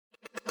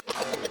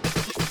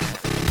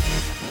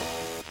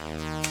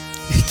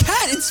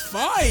It's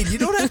fine. You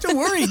don't have to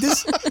worry.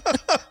 This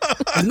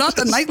is not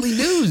the nightly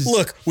news.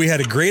 Look, we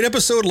had a great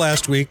episode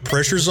last week.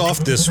 Pressure's off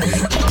this week.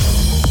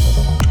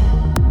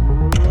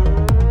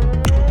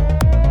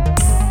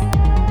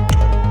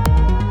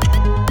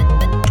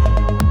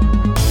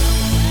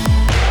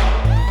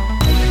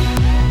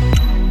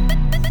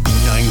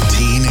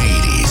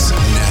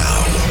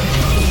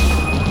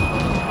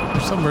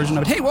 Version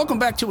of it. Hey, welcome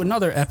back to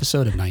another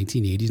episode of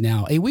 1980s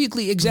Now, a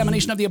weekly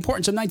examination of the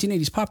importance of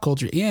 1980s pop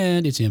culture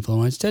and its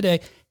influence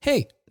today.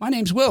 Hey, my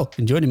name's Will,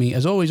 and joining me,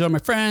 as always, are my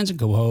friends and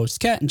co-hosts,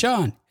 Kat and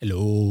John.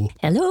 Hello.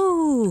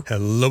 Hello.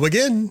 Hello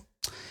again.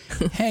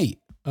 Hey,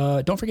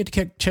 don't forget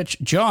to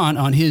catch John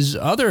on his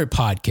other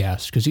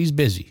podcast, because he's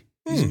busy.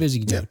 He's a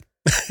busy dude.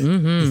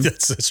 Mm-hmm.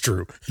 That's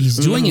true. He's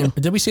doing it.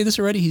 Did we say this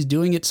already? He's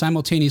doing it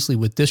simultaneously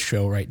with this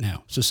show right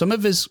now. So some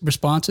of his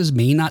responses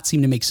may not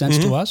seem to make sense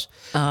to us.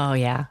 Oh,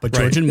 yeah. But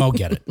George and Mo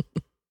get it.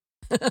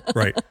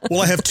 Right.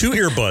 Well, I have two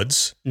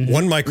earbuds,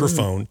 one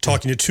microphone,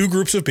 talking to two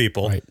groups of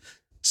people. Right.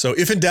 So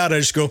if in doubt, I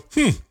just go,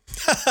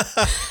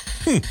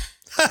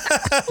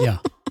 Yeah.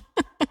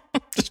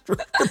 Just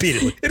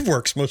repeatedly. It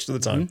works most of the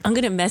time. I'm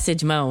going to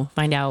message Mo,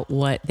 find out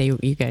what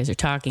you guys are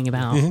talking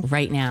about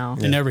right now.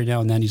 And every now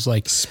and then he's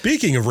like,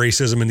 Speaking of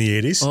racism in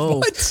the 80s. Oh,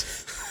 what?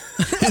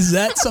 Is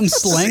that some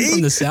slang See?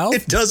 from the South?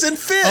 It doesn't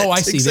fit. Oh,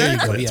 I see.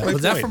 Exactly. There you That's go. my Yeah.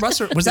 Was that point. for us?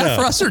 Was that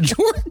for us or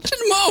George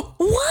and Mo?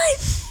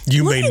 what?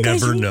 You What may are you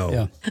guys never doing? know.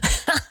 Yeah.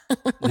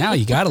 Now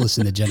you got to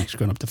listen to Gen X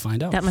Grown Up to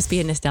find out. That must be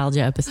a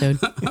nostalgia episode.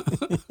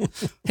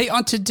 Hey,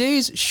 on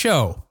today's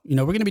show, we're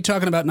going to be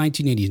talking about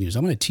 1980s news.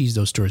 I'm going to tease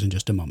those stories in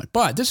just a moment.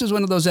 But this is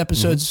one of those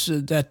episodes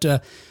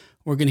that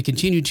we're going to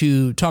continue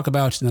to talk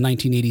about in the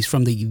 1980s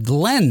from the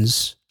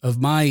lens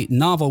of my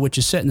novel, which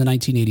is set in the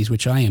 1980s,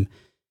 which I am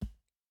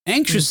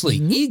anxiously,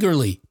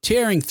 eagerly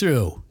tearing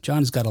through.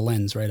 John's got a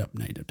lens right up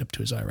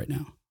to his eye right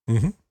now.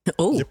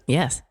 Oh,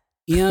 yes.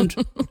 And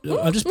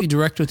I'll just be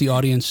direct with the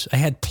audience. I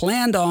had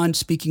planned on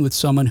speaking with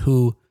someone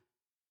who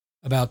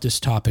about this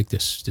topic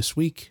this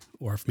week,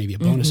 or maybe a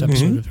bonus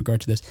episode with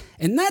regard to this.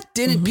 And that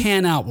didn't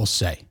pan out, we'll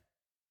say.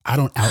 I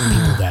don't out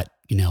people that,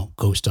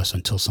 ghost us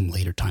until some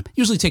later time.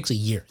 Usually takes a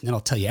year, and then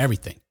I'll tell you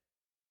everything.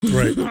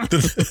 Right.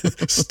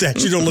 The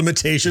statute of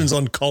limitations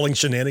on calling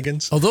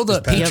shenanigans. Although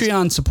the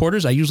Patreon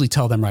supporters, I usually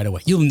tell them right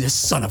away, you this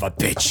son of a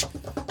bitch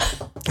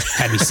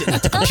had me sitting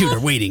at the computer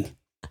waiting.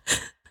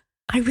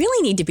 I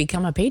really need to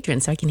become a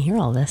patron so I can hear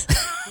all this.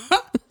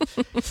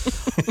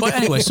 But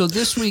anyway, so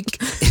this week,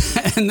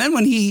 and then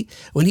when he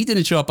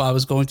didn't show up, I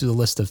was going through the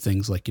list of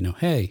things like,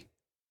 hey,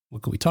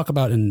 what could we talk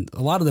about? And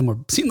a lot of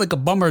them seemed like a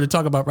bummer to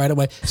talk about right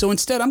away. So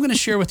instead, I'm going to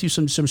share with you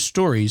some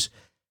stories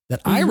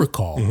that I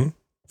recall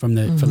from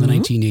the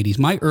 1980s.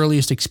 My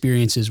earliest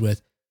experiences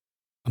with,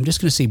 I'm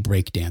just going to say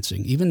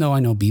breakdancing, even though I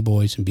know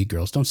B-boys and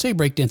B-girls don't say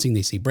breakdancing,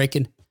 they say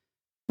breaking.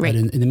 Right.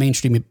 But in the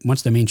mainstream,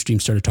 once the mainstream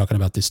started talking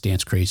about this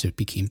dance craze, it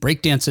became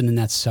breakdancing, and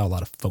that's how a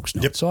lot of folks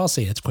know it. So I'll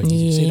say it's quite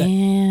easy to say that.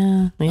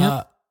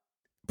 Yeah.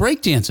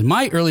 Breakdancing,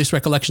 my earliest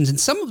recollections, and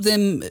some of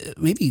them,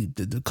 maybe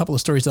the couple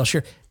of stories I'll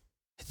share,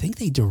 I think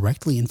they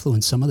directly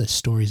influenced some of the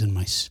stories in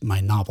my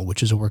novel,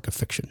 which is a work of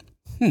fiction.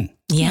 I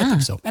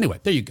think so. Anyway,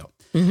 there you go.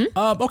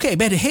 Okay,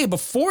 but hey,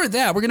 before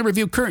that, we're going to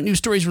review current news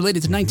stories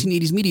related to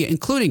 1980s media,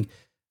 including,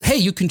 hey,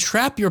 you can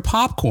trap your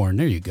popcorn.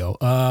 There you go.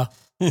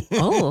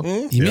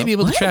 You may be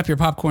able to trap your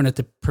popcorn at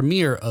the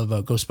premiere of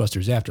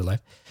Ghostbusters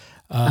Afterlife.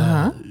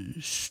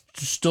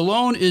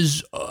 Stallone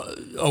is,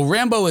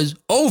 Rambo is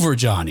over,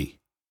 Johnny.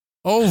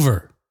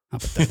 Over. How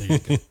about that? There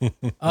you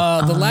go.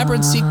 The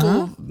Labyrinth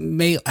sequel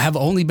may have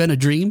only been a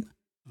dream.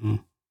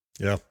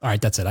 Yeah. All right,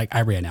 that's it.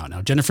 I ran out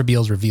now. Jennifer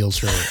Beals reveals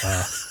her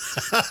iconic,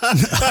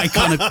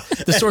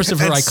 the source of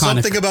her iconic.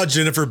 Something about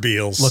Jennifer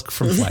Beals. Look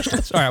from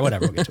Flashdance. All right,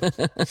 whatever. We'll get to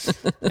it.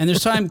 And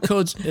there's time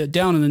codes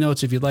down in the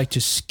notes if you'd like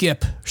to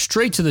skip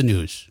straight to the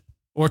news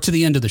or to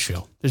the end of the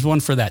show. There's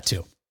one for that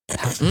too.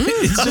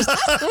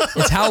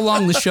 It's how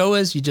long the show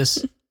is. You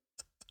just.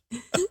 There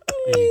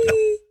you go.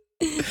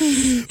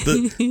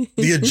 The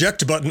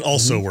eject button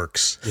also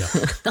works. Yeah.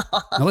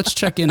 Now let's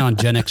check in on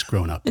Gen X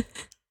Grown Up.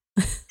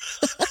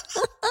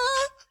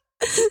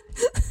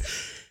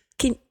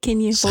 Can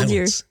you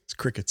Silence. It's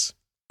crickets.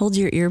 hold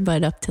your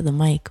earbud up to the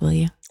mic, will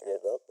you?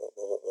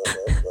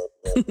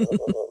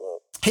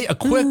 Hey, a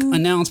quick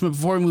announcement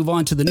before we move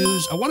on to the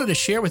news. I wanted to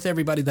share with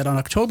everybody that on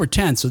October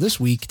 10th, so this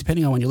week,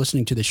 depending on when you're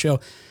listening to the show,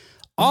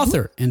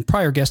 author and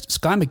prior guest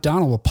Sky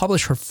McDonald will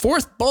publish her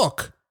fourth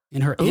book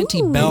in her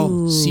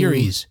Anti-Bell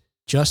series,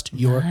 Just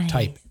Your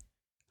Type.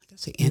 I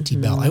gotta say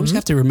Anti-Bell. I always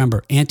have to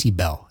remember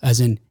Anti-Bell, as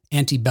in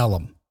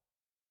antebellum.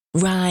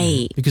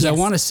 Right. Because yes, I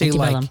want to say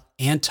antebellum. like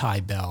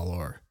anti-bell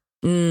or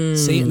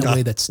say it in a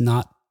way that's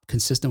not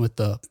consistent with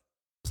the,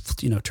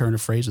 turn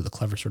of phrase or the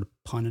clever sort of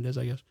pun it is,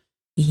 I guess.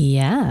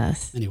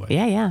 Yes. Anyway.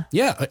 Yeah.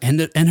 Yeah. And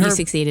her You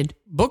succeeded.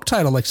 book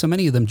title, like so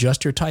many of them,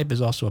 Just Your Type,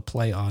 is also a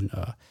play on,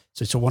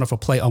 so it's a wonderful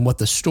play on what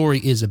the story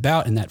is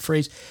about in that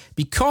phrase.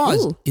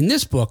 Because in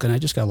this book, and I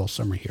just got a little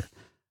summary here,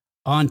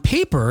 on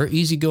paper,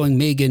 easygoing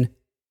Megan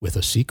with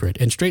a secret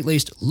and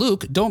straight-laced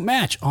Luke don't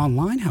match.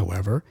 Online,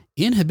 however,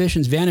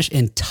 inhibitions vanish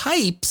and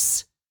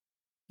types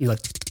You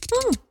like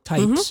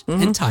types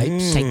and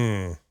types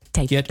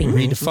get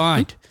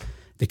redefined.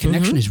 The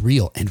connection is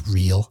real and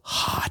real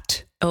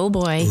hot. Oh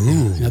boy!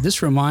 Now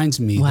this reminds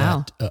me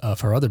that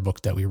of her other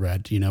book that we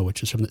read,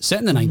 which is set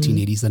in the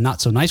 1980s, The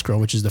Not So Nice Girl,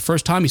 which is the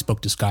first time he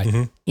spoke to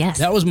Sky. Yes,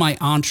 that was my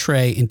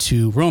entree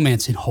into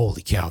romance, and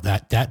holy cow,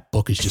 that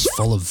book is just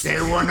full of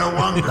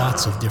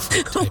lots of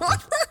different type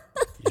of,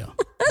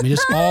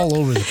 it's all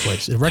over the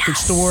place. The record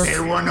store.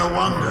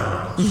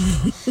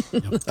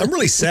 I'm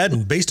really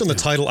saddened. Based on the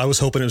title, I was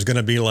hoping it was going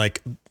to be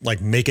like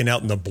making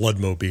out in the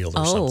Bloodmobile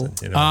or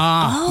something.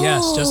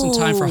 Yes, just in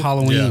time for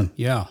Halloween.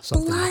 Yeah,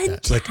 something like that.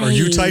 It's like, are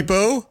you type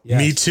O? Yes.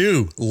 Me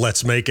too.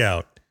 Let's make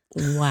out.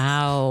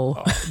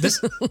 Wow.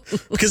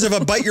 Because if I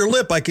bite your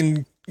lip, I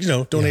can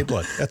donate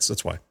blood.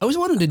 That's why. I always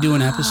wanted to do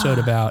an episode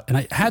about, and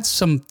I had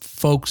some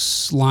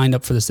folks lined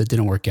up for this that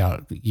didn't work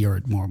out a year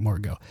or more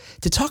ago,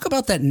 to talk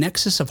about that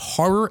nexus of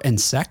horror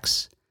and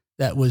sex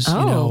that was, we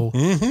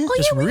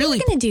just were really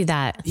going to do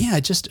that. Yeah,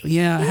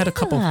 I had a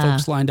couple of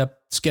folks lined up.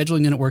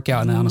 Scheduling didn't work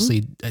out, and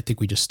honestly, I think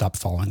we just stopped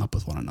following up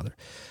with one another.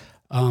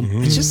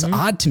 It's just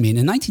odd to me. And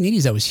in the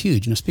 1980s, that was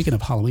huge. Speaking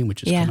of Halloween,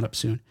 which is coming up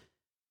soon.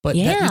 But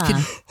that you could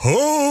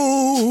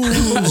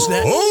hose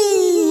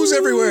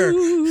everywhere.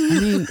 I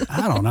mean,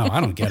 I don't know. I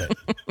don't get it.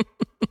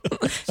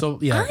 So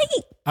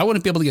I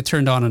wouldn't be able to get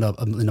turned on in a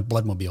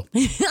Bloodmobile.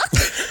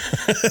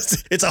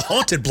 It's a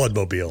haunted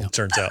Bloodmobile, it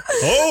turns out.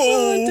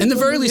 In the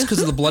very least, because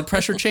of the blood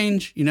pressure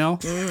change, They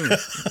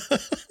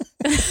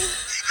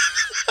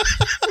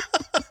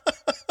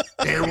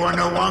were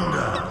no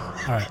wonder.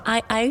 All right.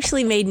 I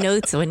actually made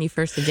notes when you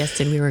first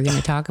suggested we were going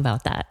to talk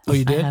about that. Oh,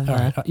 you did? All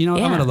right. I'm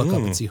going to look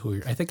up and see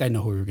I think I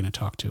know who we were going to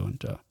talk to and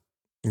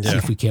see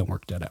if we can't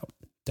work that out.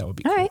 That would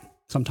be cool. Right.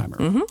 Sometime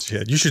early.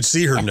 Yeah, you should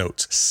see her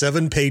notes.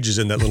 7 pages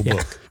in that little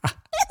book.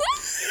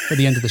 For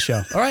the end of the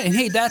show. All right. And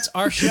hey, that's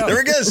our show.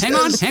 There it goes. Hang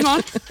on.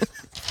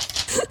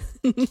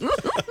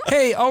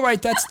 Hey, all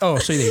right. So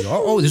there you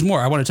go. Oh, there's more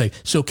I want to tell you.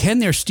 So can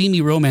their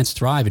steamy romance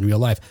thrive in real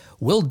life?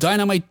 Will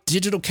dynamite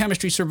digital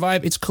chemistry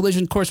survive its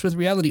collision course with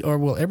reality, or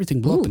will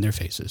everything blow up in their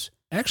faces?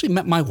 I actually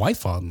met my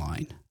wife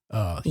online.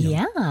 Did you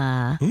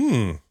have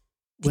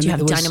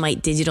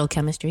dynamite digital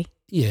chemistry?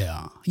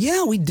 Yeah,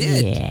 we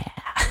did. Yeah.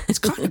 It's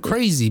kind of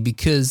crazy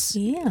because,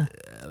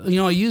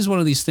 I use one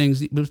of these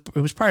things. It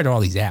was prior to all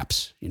these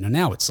apps.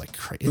 Now it's like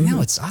crazy.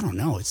 Now it's, I don't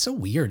know. It's so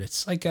weird.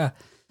 It's like, I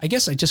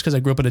guess just because I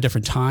grew up at a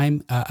different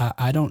time,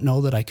 I don't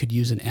know that I could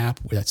use an app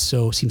where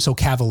seems so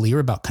cavalier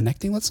about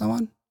connecting with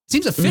someone. It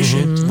seems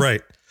efficient.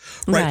 Right.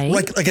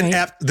 Like an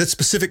app that's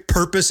specific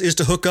purpose is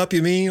to hook up,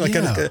 you mean?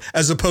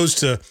 As opposed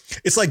to,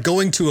 it's like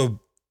going to a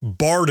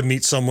bar to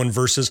meet someone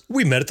versus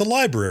we met at the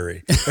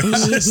library.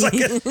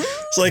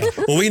 it's like,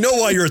 well, we know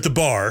why you're at the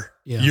bar.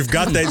 Yeah. You've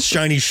got that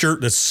shiny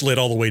shirt that's slid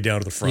all the way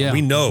down to the front. Yeah.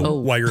 We know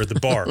why you're at the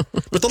bar.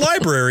 But the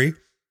library,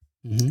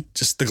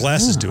 just the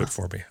glasses do it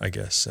for me, I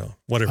guess. So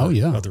whatever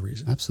other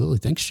reason. Absolutely.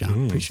 Thanks,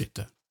 John. Appreciate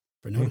that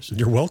for noticing.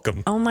 You're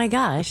welcome. Oh my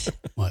gosh.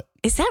 What?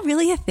 Is that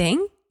really a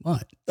thing?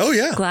 What? Oh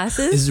yeah.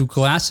 Glasses? Is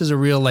glasses a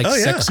real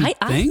sexy thing?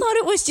 I thought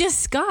it was just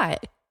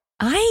Scott.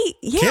 Can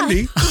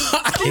be.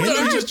 I thought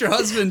it was just your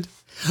husband.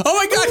 Oh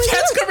my God,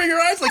 Kat's covering her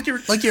eyes like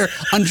you're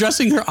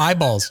undressing her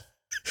eyeballs.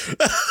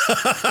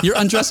 You're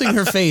undressing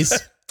her face.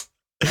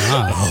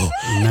 Wow.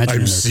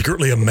 I'm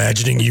secretly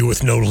imagining you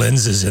with no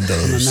lenses in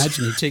those. I'm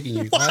imagining you taking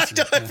your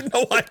glasses. I have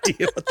no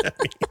idea what that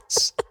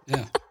means.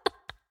 Yeah.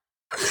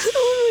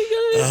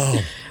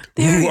 Oh my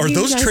God. Are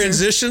those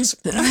transitions?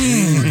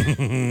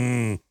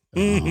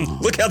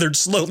 Look how they're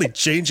slowly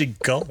changing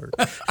color.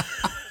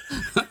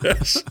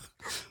 Yes.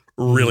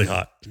 Really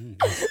hot.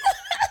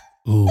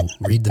 Ooh,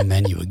 read the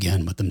menu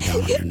again. Put them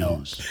down on your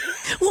nose.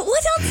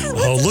 What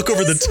else? Look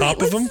over the top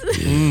of them.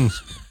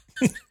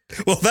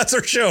 Well, that's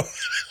our show.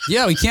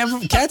 Yeah, we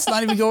can't. Kat's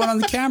not even going on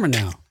the camera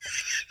now.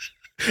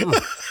 Oh.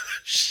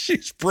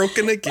 She's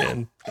broken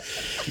again.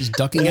 She's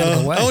ducking out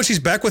of the way. Oh, she's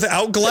back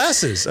without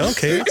glasses.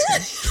 Okay.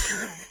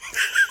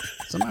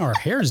 Somehow her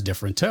hair is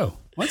different too.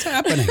 What's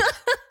happening?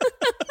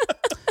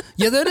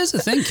 Yeah, that is a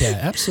thing,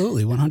 Kat.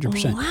 Absolutely,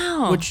 100%.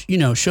 Wow. Which,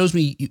 shows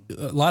me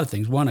a lot of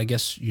things. One, I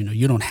guess,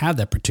 you don't have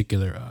that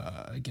particular,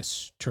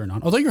 turn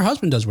on. Although your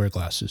husband does wear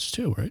glasses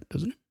too, right?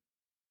 Doesn't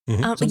he?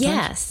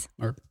 Yes.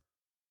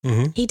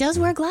 He does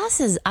wear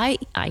glasses. I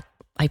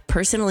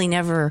personally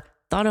never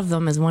thought of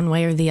them as one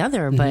way or the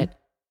other, but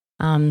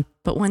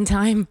one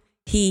time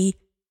he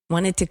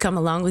wanted to come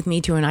along with me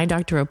to an eye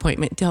doctor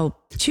appointment to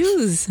help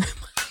choose.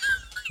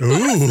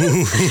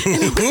 Ooh.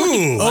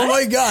 Oh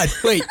my God.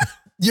 Wait.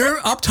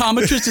 Your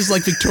optometrist is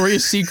like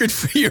Victoria's Secret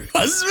for your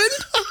husband?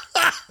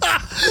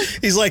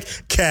 He's like,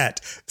 Kat,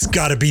 it's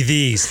got to be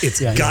these. It's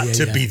got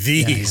to be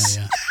these.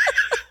 Yeah.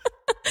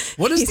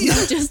 What is He's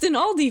not just an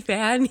Aldi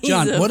fan. He's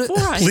John,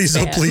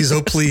 please,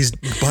 please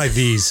buy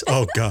these.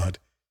 Oh, God.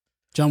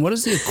 John, what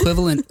is the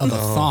equivalent of a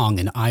thong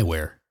in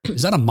eyewear?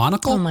 Is that a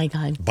monocle? Oh my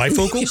God.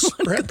 Bifocals?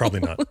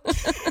 Probably not.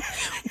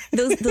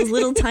 Those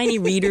little tiny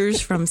readers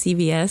from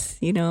CVS,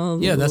 you know?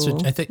 Yeah, that's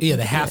what I think. Yeah,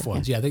 the half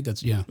ones. Yeah, I think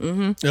that's, yeah.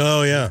 Mm-hmm.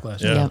 Oh, yeah.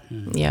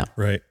 Yeah.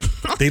 Right.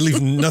 They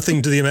leave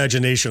nothing to the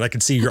imagination. I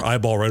can see your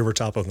eyeball right over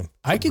top of them.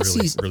 I can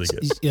really, see really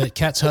good.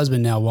 Kat's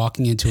husband now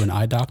walking into an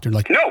eye doctor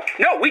like, No,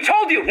 we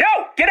told you.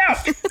 No, get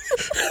out.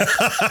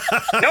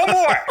 No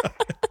more.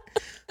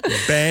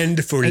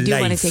 Banned for life. I do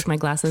want to take my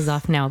glasses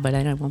off now, but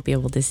I won't be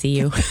able to see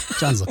you.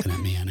 John's looking at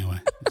me anyway.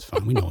 It's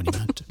fine. We know what he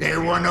meant. They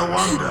wanna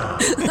wonder.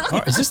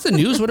 Oh, is this the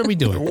news? What are we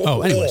doing?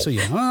 Oh, anyway. So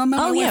yeah, I met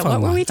my wife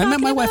online. What were we talking I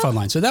met my about? wife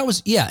online. So that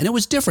was, and it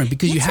was different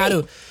because you had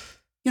to,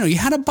 you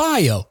had a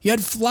bio, you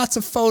had lots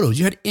of photos,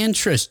 you had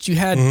interests, you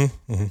had.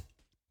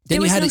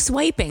 There was no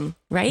swiping,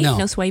 right?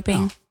 No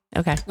swiping. No.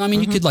 Okay. I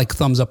mean, you could like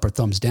thumbs up or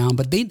thumbs down,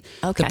 but the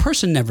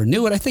person never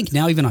knew it. I think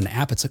now even on the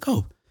app, it's like,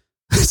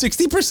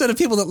 60% of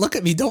people that look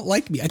at me don't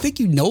like me. I think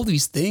you know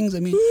these things. I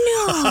mean,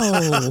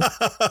 no,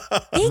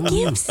 they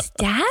give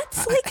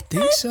stats like I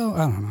think so. I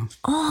don't know.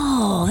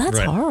 Oh, that's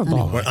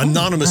horrible. Anyway,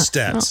 anonymous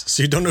stats,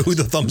 so you don't know who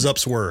the thumbs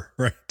ups were,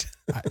 right?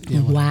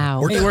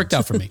 Wow, it worked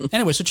out for me.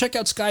 Anyway, so check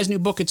out Sky's new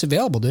book. It's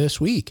available this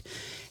week.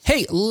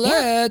 Hey,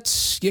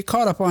 let's get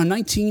caught up on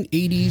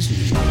 1980s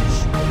news.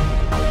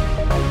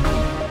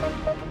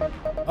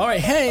 All right,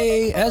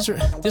 hey,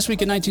 this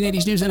week in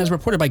 1980s news, and as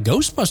reported by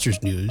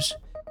Ghostbusters News,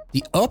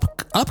 the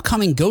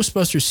upcoming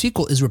Ghostbusters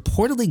sequel is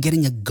reportedly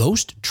getting a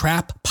ghost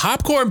trap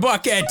popcorn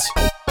bucket.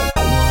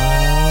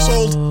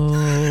 Sold.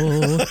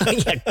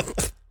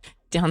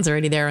 John's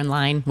already there in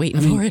line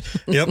waiting for it.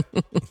 Yep.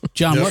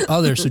 John, what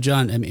other? So,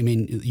 John, I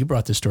mean, you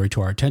brought this story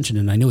to our attention,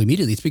 and I knew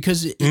immediately it's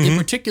because, in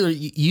particular,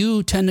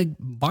 you tend to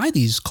buy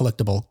these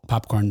collectible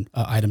popcorn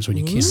items when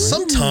you can. Right?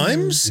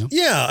 Sometimes,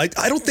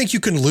 I don't think you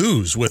can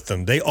lose with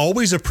them. They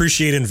always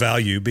appreciate in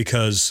value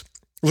because,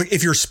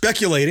 if you're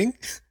speculating,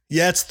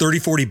 it's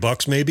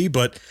 $30-$40 maybe,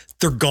 but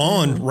they're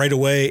gone right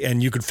away,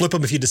 and you could flip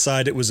them if you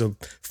decide it was a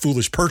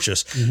foolish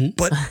purchase.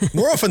 But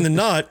more often than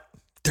not,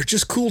 they're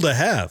just cool to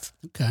have.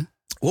 Okay.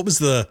 What was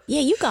the?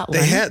 Yeah, you got one.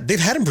 They've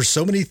had them for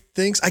so many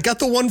things. I got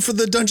the one for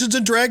the Dungeons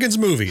and Dragons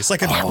movie. It's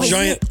like a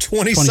giant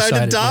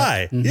 20-sided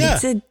die. Yeah.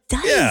 It's a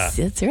dice. Yeah.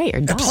 That's right.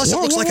 And plus, it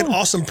looks like an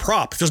awesome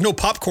prop. If there's no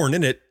popcorn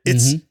in it,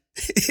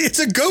 it's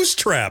a ghost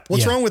trap.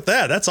 What's wrong with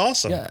that? That's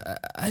awesome. Yeah,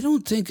 I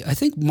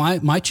think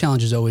my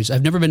challenge is always,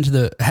 I've never been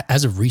to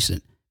as of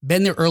recent,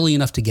 been there early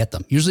enough to get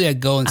them. Usually I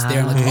go and stare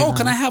and like,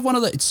 can I have one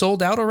of the, it's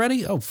sold out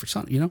already? Oh, for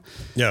something,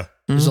 Yeah.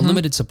 There's a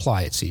limited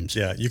supply, it seems.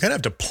 Yeah, you kind of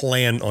have to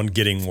plan on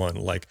getting one.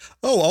 Like,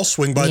 I'll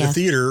swing by the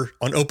theater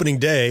on opening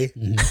day,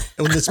 and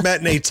when it's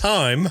matinee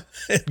time,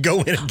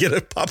 go in and get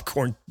a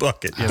popcorn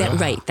bucket.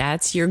 Right,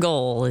 that's your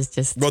goal. Is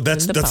just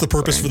that's the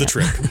purpose for the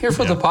trip. Here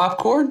for the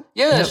popcorn?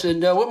 Yes,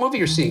 and what movie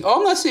you're seeing? Oh,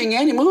 I'm not seeing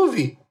any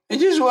movie. I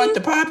just want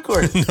the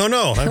popcorn.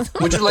 No.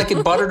 Would you like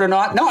it buttered or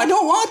not? No, I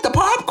don't want the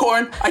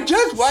popcorn. I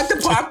just want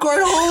the popcorn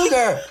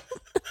holder.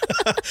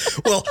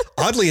 Well,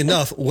 oddly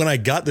enough, when I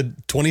got the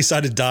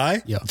 20-sided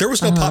die, there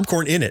was no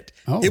popcorn in it.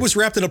 Oh. It was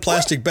wrapped in a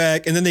plastic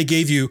bag, and then they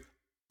gave you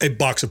a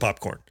box of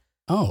popcorn.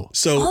 Oh.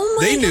 So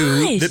they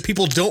knew that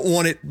people don't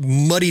want it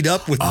muddied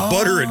up with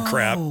butter and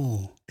crap.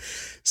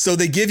 So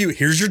they give you,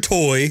 here's your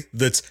toy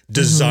that's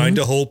designed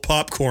to hold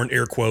popcorn,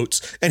 air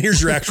quotes, and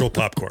here's your actual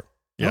popcorn.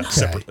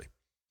 Separately.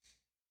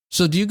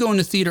 So do you go in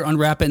the theater,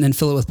 unwrap it, and then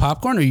fill it with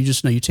popcorn, or you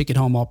just you take it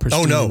home all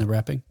pristine in the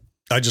wrapping?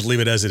 I just leave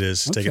it as it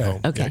is. Take it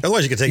home. Okay.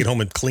 Otherwise, you can take it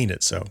home and clean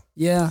it. So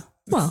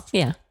Well,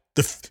 yeah.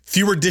 The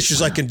fewer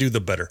dishes I can do,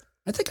 the better.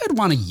 I think I'd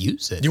want to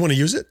use it. You want to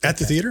use it at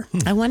the theater?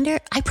 I wonder.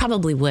 I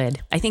probably would.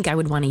 I think I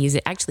would want to use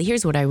it. Actually,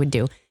 here's what I would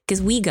do.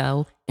 Because we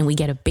go and we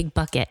get a big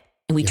bucket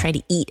and we try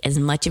to eat as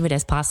much of it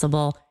as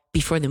possible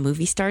before the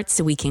movie starts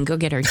so we can go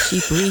get our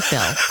cheap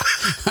refill.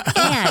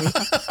 And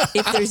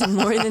if there's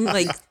more than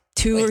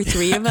two or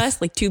three of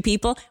us, like two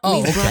people,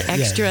 we've brought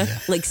extra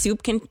like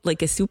soup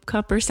like a soup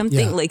cup or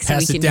something, so we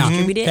can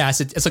distribute it. Pass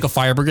it. It's like a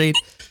fire brigade.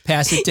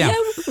 Pass it down.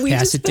 We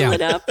just fill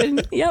it up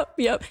and yep.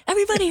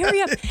 Everybody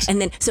hurry up.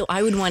 And then, so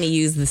I would want to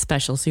use the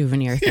special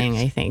souvenir thing,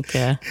 I think.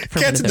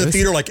 Cat's in the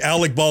theater like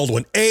Alec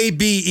Baldwin,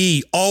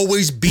 ABE,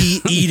 always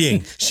be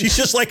eating. She's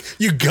just like,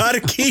 you got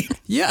to keep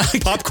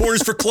popcorn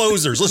is for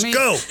closers. Let's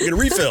go. Get a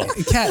refill.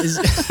 Cat,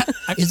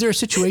 is there a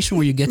situation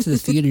where you get to the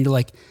theater and you're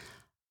like,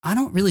 I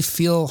don't really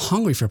feel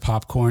hungry for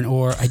popcorn,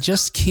 or I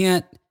just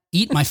can't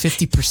eat my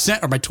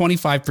 50% or my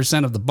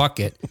 25% of the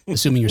bucket,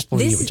 assuming you're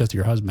splitting it with just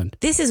your husband.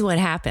 This is what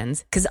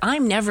happens, because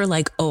I'm never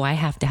like, I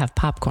have to have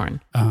popcorn.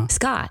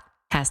 Scott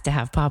has to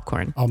have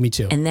popcorn. Oh, me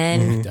too. And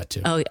then, that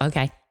too. Oh,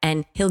 okay.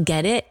 And he'll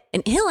get it,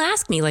 and he'll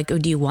ask me like,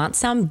 do you want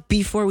some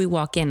before we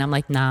walk in? I'm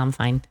like, nah, I'm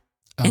fine.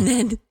 And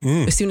then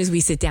as soon as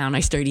we sit down, I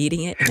start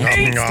eating it. Eat.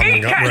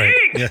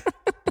 Yeah.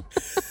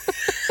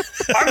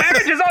 Our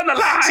marriage is on the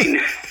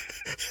line.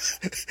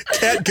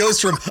 Cat goes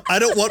from I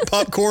don't want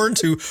popcorn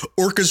to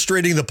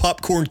orchestrating the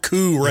popcorn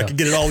coup where I can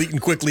get it all eaten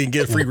quickly and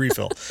get a free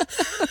refill.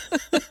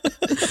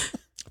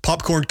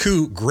 Popcorn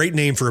Coup, great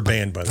name for a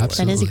band, by the way.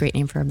 That is a great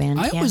name for a band.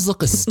 I always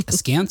look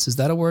askance. Is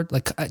that a word?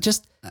 Like,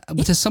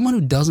 to someone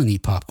who doesn't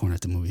eat popcorn at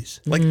the movies.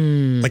 Like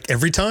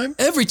every time?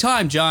 Every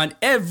time, John.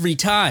 Every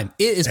time.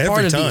 It is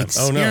part of the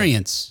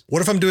experience. Oh, no.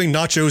 What if I'm doing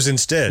nachos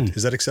instead?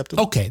 Is that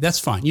acceptable? Okay, that's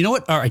fine. You know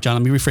what? All right, John,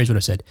 let me rephrase what I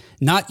said.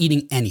 Not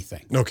eating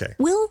anything. Okay.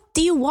 Will,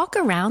 do you walk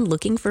around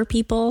looking for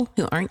people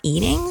who aren't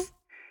eating?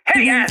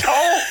 Hey,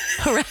 asshole!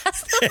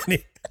 Harass them?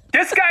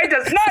 This guy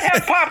does not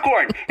have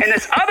popcorn, and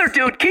this other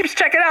dude keeps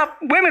checking out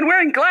women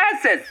wearing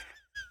glasses.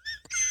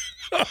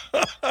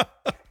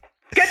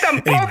 Get them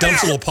both And he dumps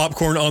out. a little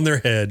popcorn on their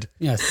head.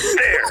 Yes.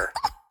 There.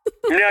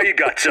 Now you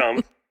got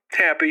some.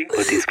 Happy?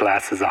 Put these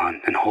glasses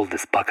on and hold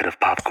this bucket of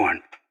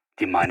popcorn.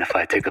 Do you mind if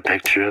I take a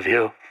picture of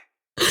you?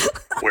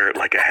 Wear it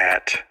like a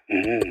hat.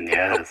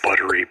 Yes. A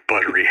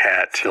buttery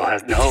hat. It still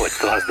has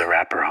the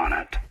wrapper on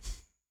it.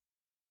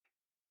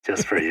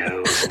 Just for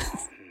you.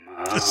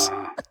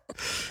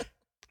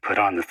 Put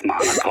on this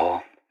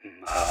monocle.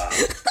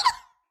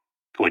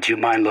 Would you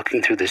mind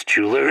looking through this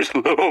jeweler's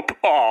loop?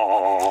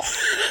 Oh.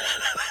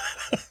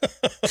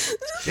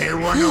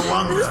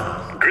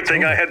 Good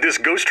thing I had this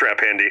ghost trap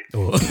handy.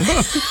 Don't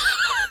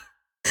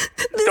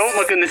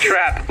look in the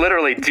trap.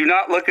 Literally, do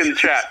not look in the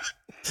trap.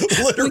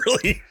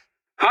 Literally.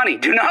 Honey,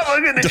 do not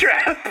look in the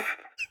trap.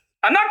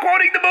 I'm not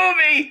quoting the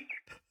movie.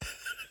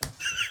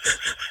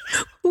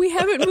 We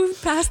haven't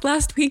moved past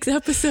last week's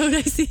episode,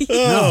 I see.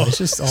 No, it's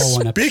just all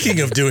one episode.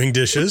 Speaking of doing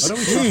dishes. What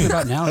are we talking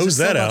about now? How's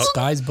that out?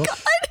 Sky's book?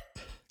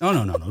 No.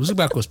 This is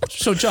about Ghostbusters.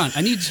 So, John,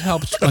 I need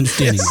help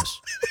understanding this.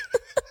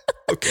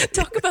 Okay.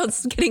 Talk about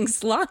getting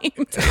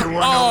slimed.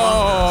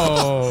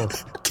 Oh,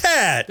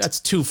 Cat. that's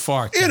too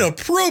far. Kat.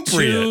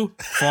 Inappropriate. Too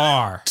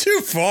far.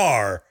 Too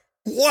far.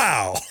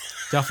 Wow.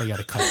 Definitely got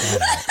to cut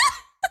that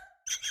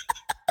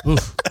out.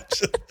 Oof.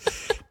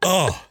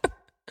 Oh.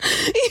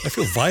 I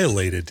feel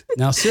violated.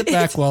 Now sit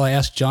back while I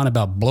ask John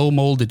about blow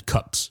molded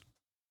cups.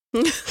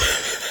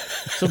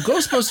 So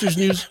Ghostbusters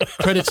News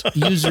credits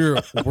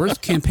user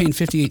Worth Campaign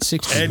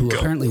 5860, who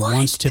apparently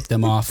once tipped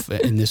them off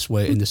in this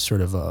way, in this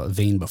sort of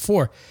vein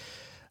before,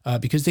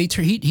 because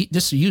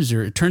this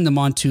user turned them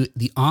on to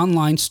the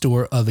online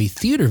store of a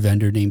theater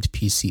vendor named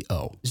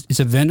PCO. It's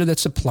a vendor that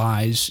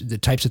supplies the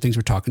types of things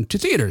we're talking to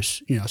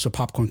theaters, so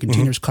popcorn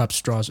containers, cups,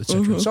 straws,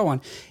 etc., and so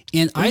on.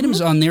 And items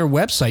on their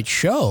website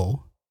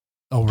show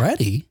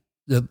already,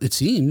 it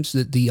seems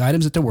that the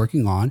items that they're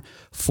working on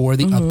for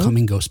the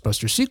upcoming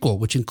Ghostbusters sequel,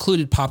 which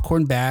included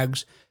popcorn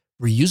bags,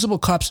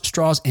 reusable cups,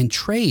 straws, and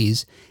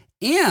trays,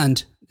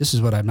 and this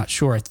is what I'm not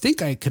sure. I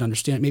think I could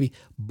understand maybe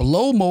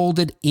blow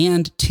molded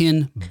and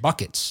tin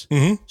buckets.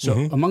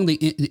 So among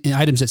the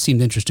items that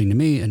seemed interesting to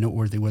me and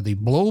noteworthy were the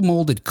blow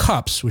molded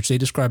cups, which they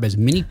describe as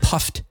mini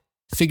puffed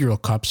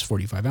figural cups,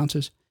 45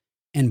 ounces,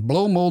 and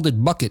blow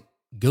molded bucket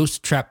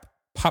ghost trap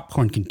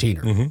popcorn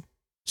container.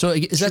 So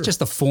is that just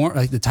the form,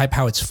 like the type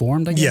how it's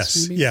formed, I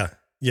guess? Yes.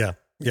 Maybe?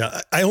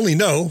 Yeah. I only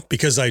know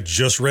because I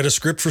just read a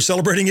script for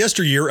Celebrating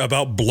Yesteryear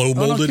about blow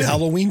molded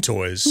Halloween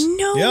toys.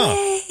 No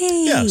way.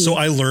 Yeah. So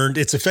I learned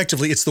it's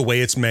the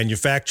way it's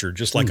manufactured,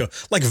 just like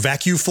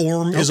vacuum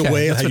form is a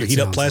way how you heat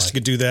up plastic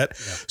and do that.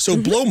 Yeah. So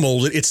blow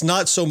molded, it's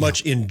not so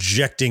much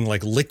injecting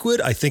like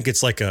liquid. I think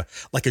it's like a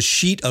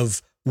sheet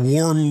of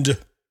warmed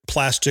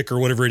plastic or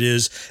whatever it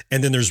is.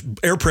 And then there's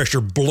air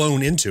pressure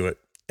blown into it.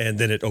 And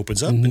then it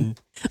opens up.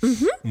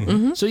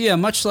 So yeah,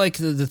 much like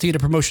the theater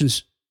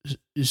promotions,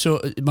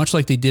 so much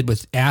like they did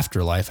with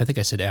Afterlife. I think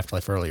I said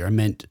Afterlife earlier. I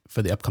meant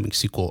for the upcoming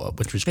sequel,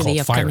 which was called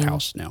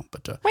Firehouse now.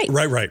 But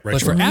right. But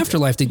for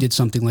Afterlife, they did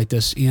something like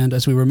this. And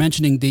as we were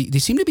mentioning, they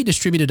seem to be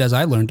distributed, as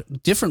I learned,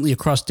 differently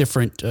across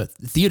different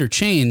theater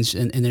chains.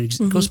 And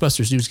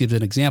Ghostbusters News gives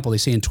an example. They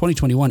say in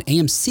 2021,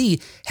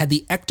 AMC had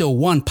the Ecto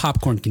 1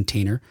 popcorn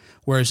container,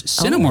 whereas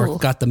Cinemark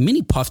got the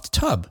mini puffed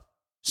tub.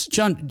 So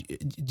John,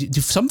 do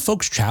some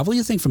folks travel,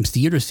 you think, from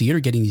theater to theater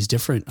getting these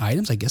different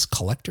items? I guess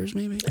collectors,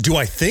 maybe? Do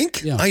I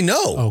think? Yeah. I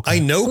know. Okay. I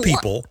know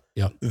people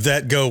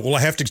that go, well, I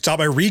have to stop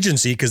by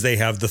Regency because they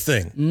have the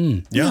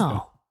thing. Yeah.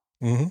 Wow.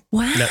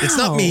 Now, it's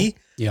not me.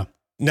 Yeah.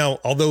 Now,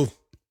 although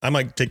I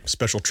might take a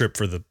special trip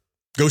for the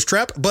Ghost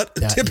Trap, but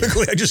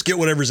typically I just get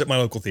whatever's at my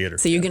local theater.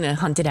 So you're going to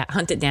hunt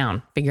it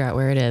down, figure out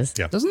where it is.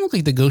 Yeah. Doesn't look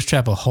like the Ghost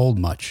Trap will hold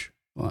much.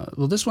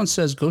 Well, this one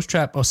says Ghost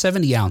Trap,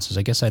 70 ounces.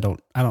 I guess I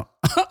don't,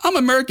 I'm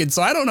American,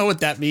 so I don't know what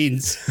that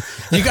means.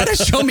 You got to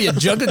show me a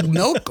jug of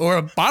milk or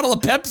a bottle of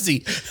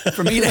Pepsi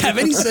for me to have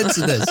any sense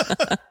of this.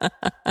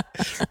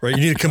 Right.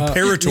 You need a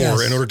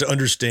comparator in order to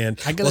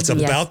understand what's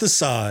about the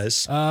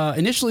size.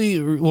 Initially,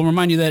 we'll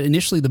remind you that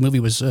initially the movie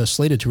was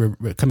slated to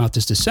come out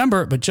this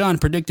December, but John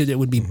predicted it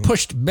would be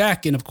pushed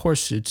back. And of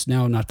course, it's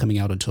now not coming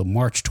out until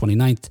March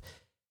 29th.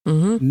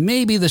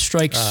 Maybe the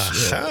strikes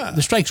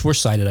were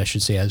cited, I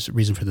should say, as a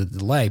reason for the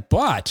delay.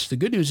 But the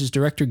good news is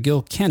director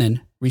Gil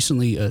Kennan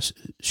recently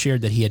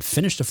shared that he had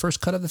finished the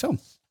first cut of the film.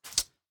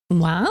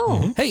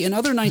 Wow. Hey, in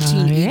other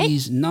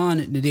 1980s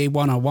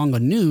non-Ndewanawanga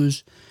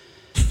news,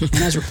 and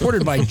as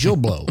reported by Joe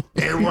Blow,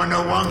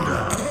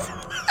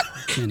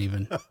 Can't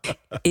even.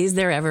 Is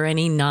there ever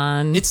any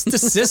It's the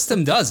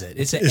system does it.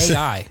 It's an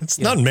AI. It's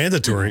not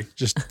mandatory.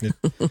 Just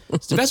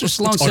Sylvester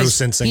Stallone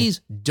says he's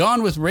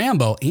done with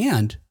Rambo,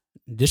 and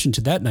in addition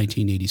to that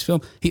 1980s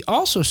film, he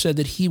also said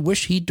that he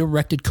wished he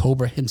directed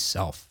Cobra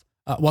himself.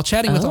 While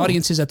chatting with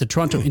audiences at the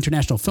Toronto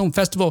International Film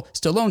Festival,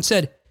 Stallone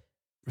said,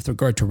 with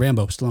regard to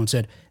Rambo, Stallone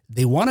said,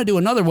 "They want to do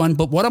another one,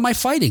 but what am I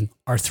fighting?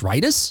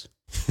 Arthritis?"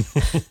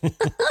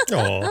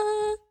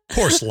 Oh,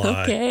 poor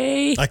Sly.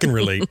 Okay. I can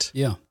relate.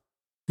 Yeah.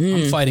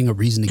 I'm fighting a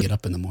reason to get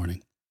up in the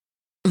morning.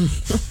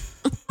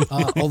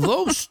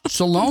 Although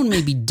Stallone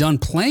may be done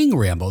playing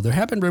Rambo, there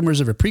have been rumors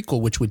of a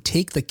prequel which would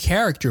take the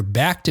character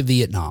back to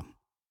Vietnam.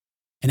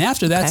 And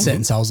after that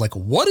sentence, I was like,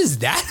 what is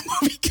that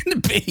movie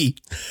going to be?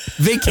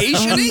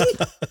 Vacationing?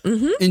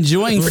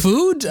 Enjoying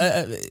food?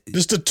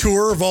 Just a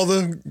tour of all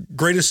the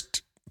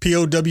greatest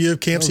POW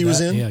camps he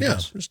was in? Yeah,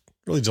 just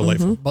really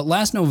delightful. But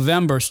last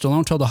November,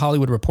 Stallone told a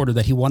Hollywood reporter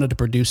that he wanted to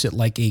produce it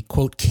like a,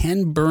 quote,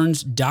 Ken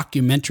Burns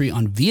documentary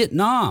on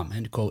Vietnam,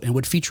 end quote, and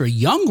would feature a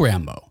young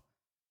Rambo.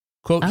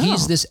 Quote,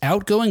 he's this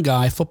outgoing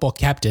guy, football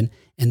captain,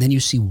 and then you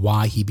see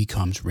why he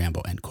becomes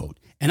Rambo, end quote.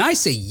 And I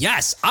say,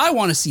 yes, I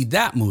want to see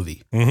that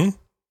movie.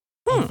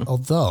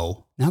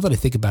 Although, now that I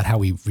think about how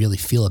we really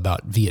feel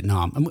about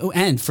Vietnam,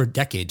 and for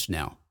decades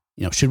now,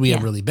 should we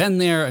have really been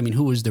there? I mean,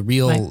 who was the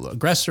real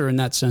aggressor in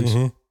that sense?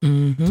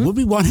 Would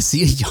we want to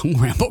see a young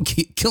Rambo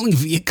killing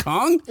Viet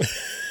Cong?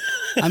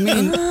 I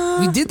mean,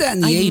 we did that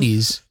in the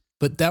 80s,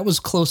 but that was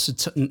close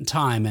to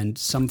time, and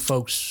some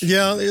folks...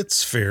 Yeah,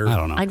 it's fair. I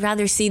don't know. I'd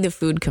rather see the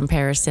food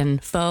comparison.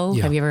 Pho.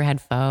 Yeah. Have you ever had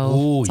pho?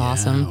 Oh, it's yeah.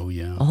 awesome. Oh,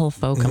 yeah. A whole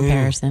pho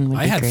comparison would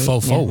be I had great.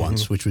 faux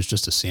once, which was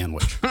just a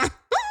sandwich.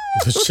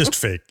 It's just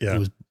fake, yeah. It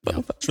was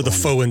it's for the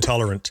faux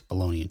intolerant.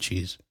 Bologna and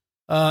cheese.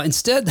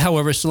 Instead,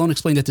 however, Stallone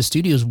explained that the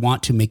studios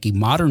want to make a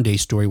modern-day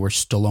story where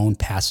Stallone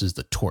passes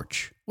the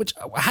torch, which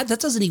that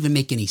doesn't even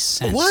make any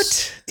sense.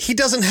 What? He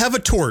doesn't have a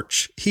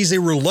torch. He's a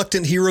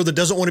reluctant hero that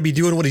doesn't want to be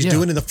doing what he's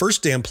doing in the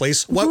first damn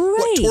place. What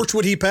torch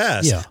would he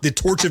pass? Yeah. The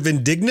torch of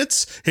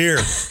indignance?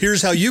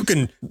 Here's how you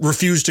can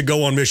refuse to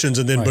go on missions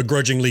and then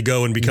begrudgingly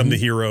go and become the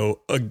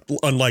hero,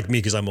 unlike me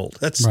because I'm old.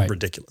 That's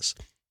ridiculous.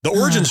 The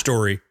origin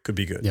story could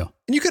be good. Yeah.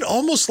 And you could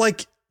almost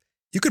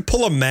you could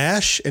pull a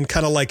MASH and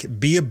kind of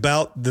be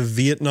about the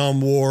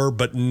Vietnam War,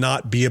 but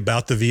not be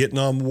about the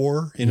Vietnam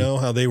War. You know,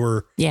 how they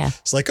were. Yeah.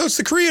 It's like, it's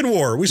the Korean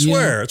War. We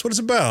swear. That's what it's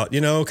about,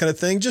 kind of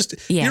thing. Just,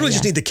 you really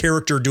just need the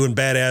character doing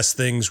badass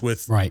things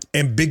with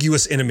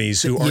ambiguous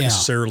enemies who aren't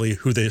necessarily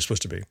who they're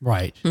supposed to be.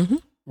 Right.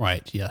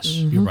 Right. Yes,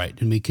 you're right.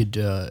 And we could,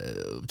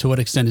 to what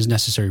extent is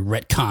necessary,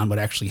 retcon what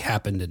actually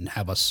happened and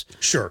have us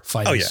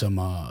fighting some,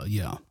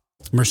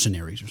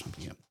 mercenaries or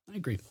something. Yeah. I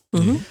agree.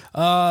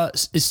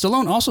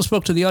 Stallone also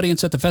spoke to the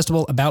audience at the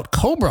festival about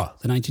Cobra,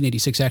 the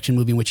 1986 action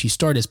movie in which he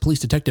starred as police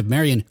detective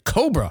Marion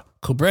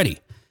Cobretti,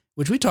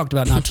 which we talked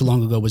about not too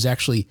long ago, was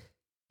actually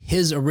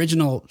his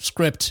original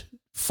script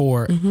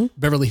for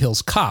Beverly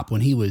Hills Cop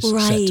when he was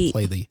set to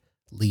play the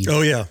lead.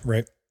 Oh, yeah,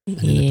 right. And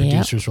then the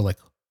producers were like,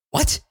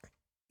 what?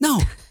 No.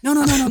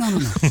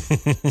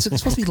 It's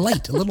supposed to be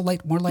light, a little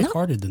light, more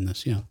lighthearted than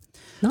this. Yeah.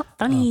 Not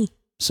funny.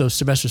 So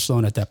Sylvester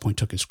Stallone at that point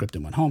took his script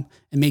and went home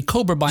and made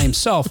Cobra by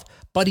himself,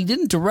 but he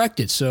didn't direct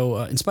it. So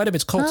in spite of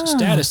its cult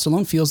status,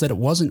 Stallone feels that it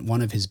wasn't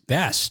one of his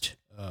best,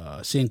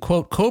 saying,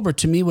 quote, Cobra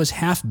to me was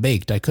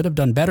half-baked. I could have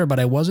done better,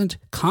 but I wasn't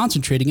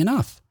concentrating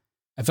enough.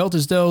 I felt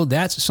as though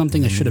that's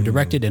something I should have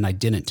directed, and I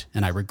didn't,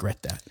 and I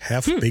regret that.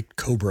 Half-baked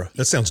Cobra.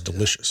 That sounds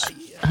delicious.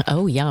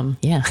 Oh, yum.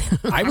 Yeah.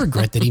 I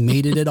regret that he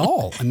made it at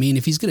all. I mean,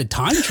 if he's going to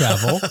time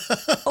travel...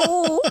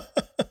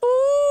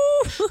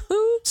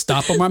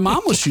 Stop where my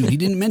mom will shoot. He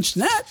didn't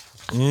mention that.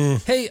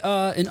 Hey,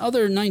 in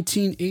other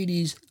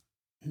 1980s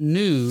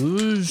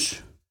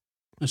news,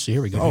 let's see.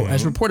 Here we go.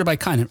 As reported by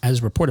Comic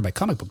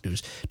Book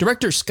News,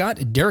 director Scott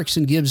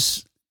Derrickson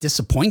gives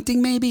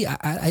disappointing. Maybe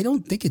I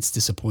don't think it's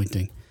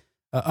disappointing.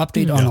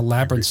 Update on a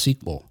Labyrinth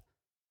sequel.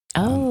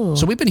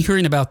 So we've been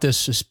hearing about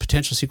this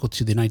potential sequel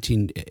to the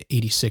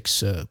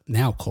 1986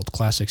 now cult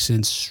classic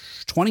since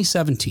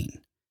 2017.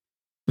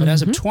 But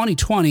as of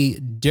 2020,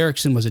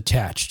 Derrickson was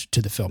attached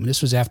to the film. And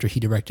this was after he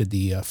directed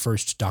the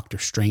first Doctor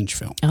Strange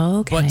film.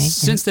 But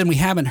since then, we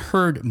haven't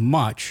heard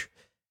much.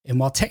 And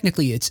while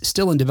technically it's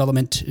still in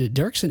development,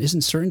 Derrickson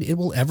isn't certain it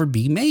will ever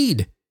be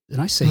made. And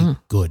I say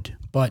good.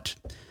 But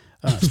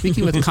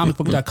speaking with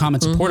comicbook.com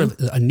in support of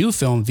a new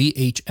film,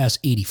 VHS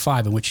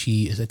 85, in which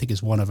he is, I think,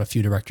 is one of a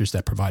few directors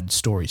that provided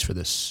stories for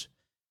this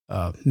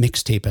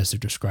mixtape, as they're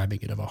describing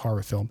it, of a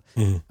horror film.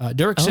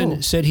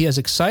 Derrickson said he has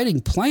exciting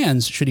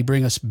plans should he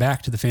bring us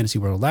back to the fantasy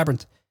world of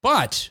Labyrinth.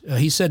 But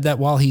he said that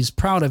while he's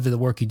proud of the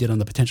work he did on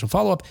the potential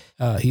follow-up,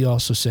 he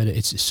also said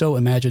it's so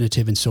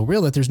imaginative and so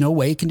real that there's no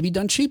way it can be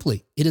done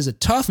cheaply. It is a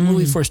tough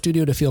movie for a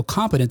studio to feel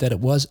confident that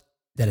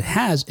it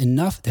has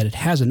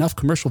enough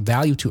commercial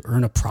value to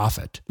earn a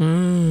profit.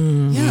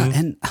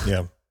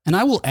 And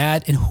I will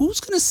add, and who's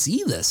going to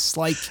see this?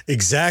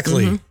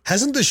 Exactly.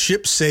 Hasn't the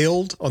ship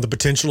sailed on the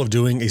potential of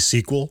doing a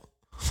sequel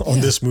on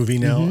this movie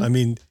now? I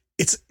mean,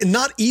 it's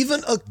not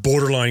even a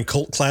borderline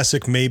cult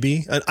classic,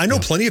 maybe. I know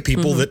plenty of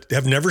people that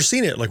have never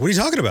seen it. Like, what are you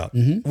talking about?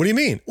 What do you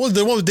mean? Well,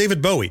 the one with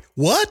David Bowie.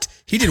 What?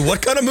 He did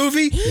what kind of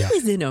movie? He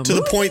was in a movie? To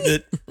the point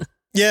that,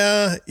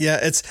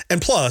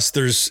 and plus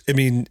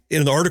in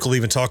the article they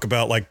even talk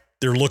about like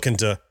they're looking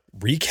to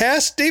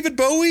recast David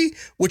Bowie,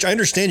 which I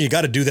understand you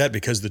got to do that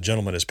because the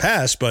gentleman has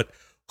passed, but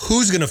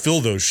who's going to fill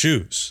those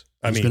shoes?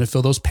 Who's going to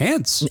fill those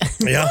pants?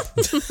 Yeah.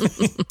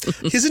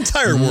 His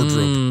entire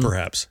wardrobe,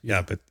 perhaps.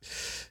 Yeah, but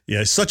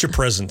such a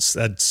presence.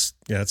 It's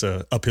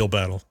a uphill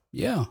battle.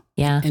 Yeah.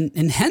 Yeah.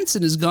 And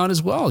Henson is gone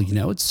as well. You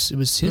know, it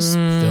was his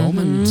film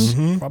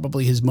and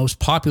probably his most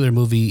popular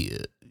movie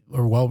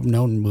or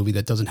well-known movie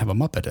that doesn't have a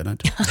Muppet in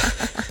it.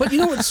 But you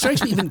know what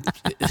strikes me even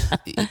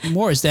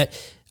more is that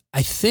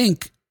I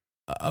think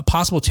a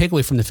possible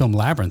takeaway from the film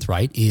Labyrinth,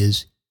 right,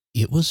 is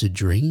it was a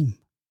dream.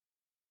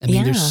 I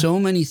mean, there's so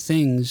many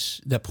things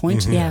that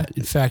point to that.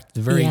 In fact,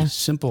 the very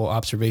simple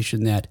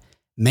observation that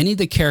many of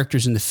the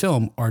characters in the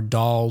film are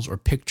dolls or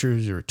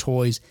pictures or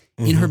toys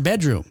in her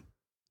bedroom.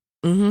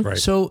 Right.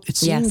 So it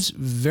seems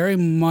very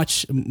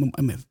much,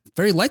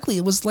 very likely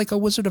it was like a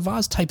Wizard of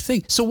Oz type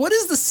thing. So what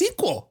is the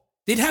sequel?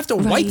 They'd have to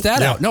wipe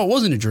that out. No, it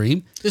wasn't a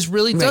dream. This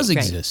really does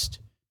exist.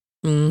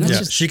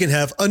 She can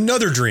have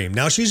another dream.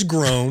 Now she's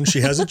grown.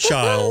 She has a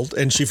child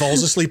and she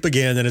falls asleep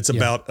again. And it's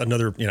about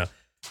another,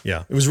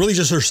 Yeah, it was really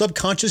just her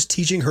subconscious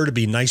teaching her to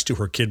be nice to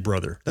her kid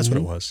brother. That's what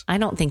it was. I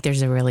don't think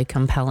there's a really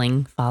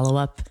compelling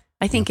follow-up.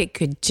 I think it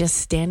could just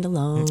stand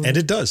alone. And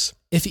it does.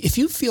 If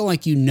you feel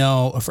like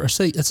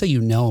let's say you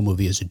know a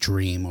movie is a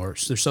dream, or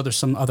there's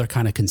some other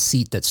kind of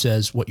conceit that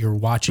says what you're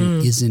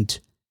watching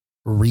isn't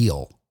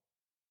real.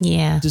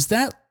 Yeah. Does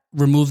that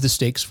remove the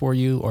stakes for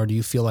you, or do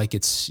you feel like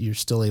you're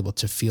still able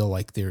to feel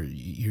like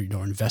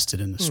you're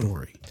invested in the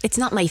story? It's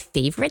not my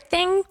favorite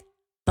thing,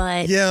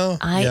 but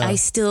I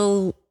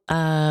still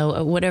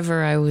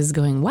whatever I was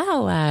going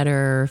wow at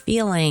or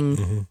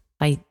feeling,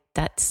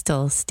 that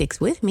still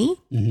sticks with me.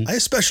 I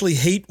especially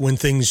hate when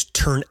things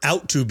turn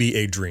out to be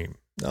a dream.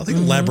 I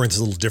think Labyrinth is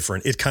a little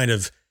different. It kind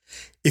of,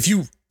 if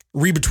you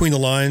read between the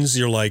lines,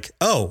 you're like,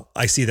 oh,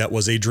 I see that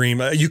was a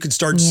dream. You could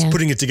start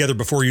putting it together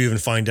before you even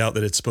find out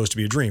that it's supposed to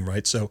be a dream,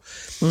 right? So,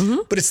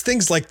 but it's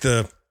things like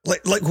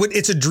like when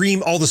it's a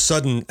dream all of a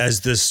sudden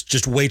as this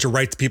just way to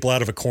write the people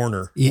out of a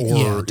corner,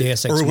 or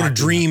when a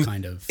dream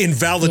kind of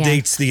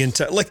invalidates the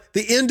entire, like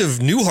the end of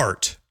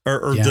Newhart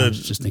or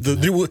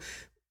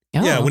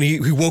when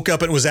he woke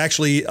up and it was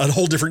actually a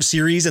whole different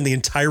series and the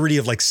entirety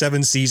of like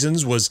 7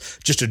 seasons was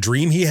just a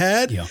dream he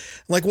had. Yeah.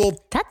 Like, well,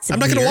 I'm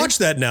not going to watch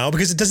that now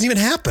because it doesn't even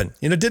happen.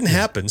 It didn't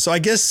happen. So I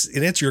guess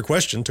in answer to your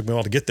question, took me a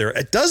while to get there.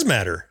 It does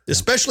matter,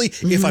 especially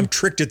if I'm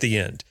tricked at the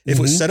end. If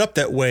it was set up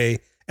that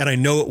way and I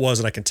know it was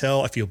and I can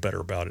tell, I feel better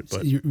about it.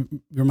 But you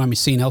remind me,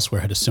 Seen Elsewhere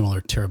had a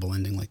similar terrible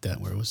ending like that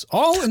where it was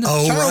all in the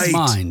child's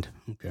mind.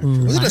 Okay.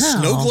 Was it a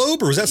Snow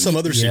Globe or was that some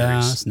other series? Yeah,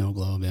 Snow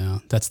Globe,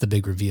 That's the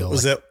big reveal.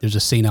 There's a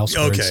Seen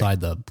Elsewhere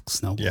inside the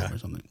Snow Globe or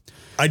something.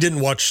 I didn't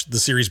watch the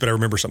series, but I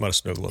remember something about a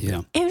Snow Globe.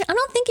 Yeah. I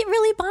don't think it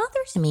really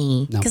bothers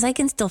me because I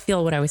can still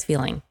feel what I was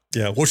feeling.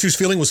 Yeah, what she was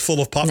feeling was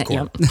full of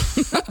popcorn.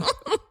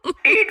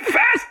 Eat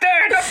faster!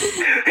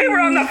 Hey,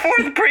 we're on the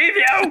 4th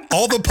preview.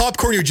 All the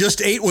popcorn you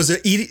just ate was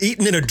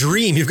eaten in a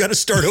dream. You've got to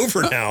start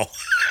over now.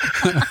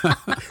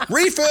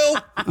 Refill.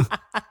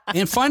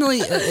 And finally,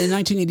 in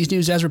 1980s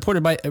news, as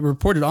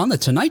reported on the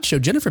Tonight Show,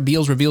 Jennifer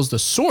Beals reveals the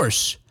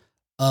source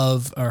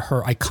of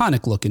her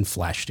iconic look in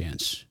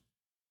Flashdance.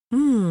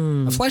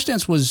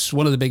 Flashdance was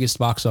one of the biggest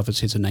box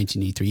office hits in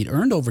 1983. It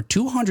earned over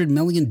 $200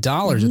 million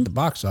at the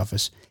box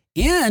office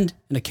and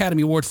an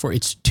Academy Award for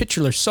its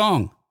titular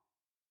song.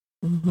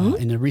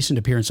 In a recent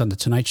appearance on The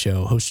Tonight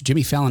Show, host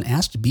Jimmy Fallon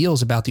asked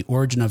Beals about the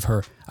origin of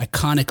her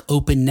iconic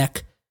open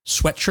neck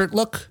sweatshirt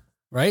look,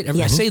 right?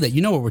 I say that,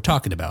 you know what we're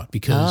talking about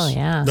because...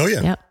 Then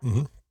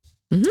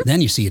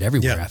you see it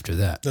everywhere after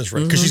that. That's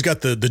right. Because she's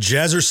got the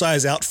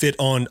jazzercise outfit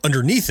on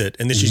underneath it,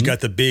 and then she's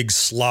got the big,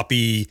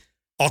 sloppy,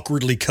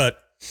 awkwardly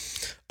cut...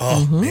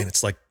 Oh, man,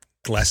 it's like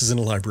glasses in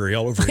a library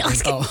all over again. I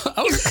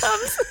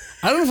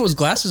don't know if it was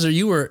glasses or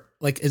you were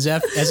like as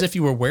if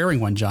you were wearing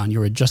one, John. You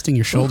were adjusting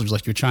your shoulders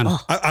like you're trying to.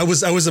 I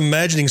was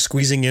imagining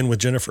squeezing in with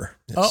Jennifer.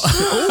 Yes.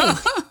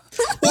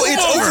 Well,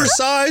 it's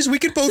oversized. We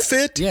could both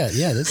fit. Yeah,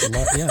 that's a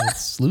lot. Yeah,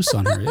 it's loose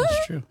on her. Yeah,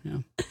 it's true.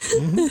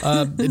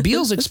 Yeah.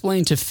 Beals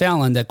explained to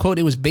Fallon that, quote,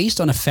 it was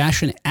based on a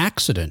fashion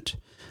accident.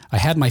 I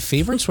had my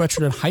favorite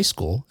sweatshirt in high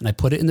school and I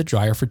put it in the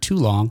dryer for too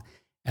long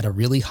at a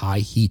really high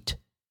heat.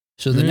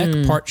 So the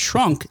neck part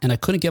shrunk and I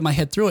couldn't get my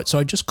head through it. So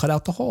I just cut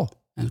out the hole,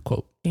 end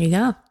quote. There you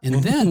go.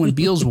 And then when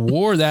Beals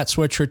wore that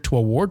sweatshirt to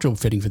a wardrobe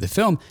fitting for the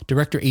film,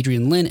 director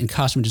Adrian Lin and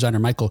costume designer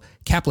Michael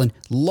Kaplan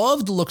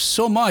loved the look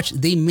so much,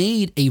 they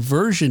made a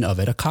version of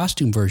it, a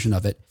costume version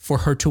of it, for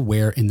her to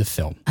wear in the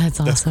film. That's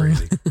awesome. That's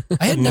crazy.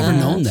 I had never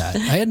known that.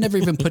 I had never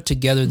even put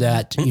together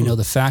that,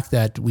 the fact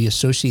that we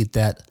associate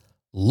that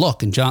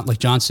look, and like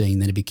John's saying,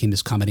 then it became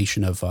this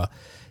combination of,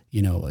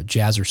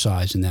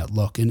 jazzercise in that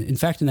look. And in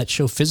fact, in that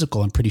show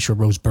Physical, I'm pretty sure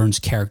Rose Byrne's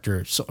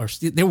character,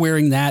 they're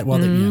wearing that while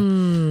they're,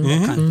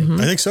 that kind of thing.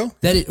 I think so.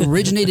 That it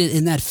originated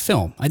in that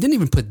film. I didn't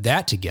even put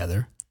that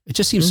together. It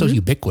just seems so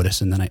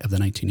ubiquitous of the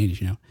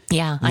 1980s,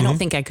 Yeah, I don't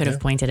think I could have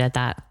pointed at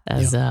that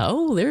as,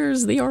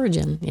 there's the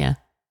origin. Yeah.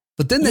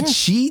 But then that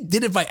she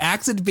did it by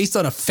accident based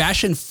on a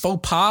fashion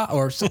faux pas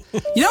or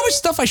something. You know how much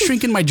stuff I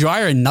shrink in my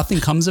dryer and nothing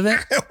comes of it?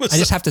 I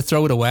just have to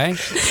throw it away.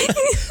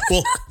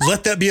 Well,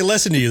 let that be a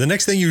lesson to you. The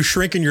next thing you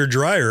shrink in your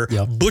dryer,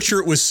 butcher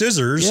it with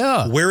scissors,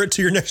 wear it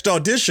to your next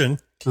audition.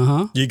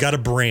 You got a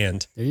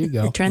brand. There you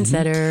go.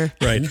 Trendsetter.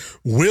 Right.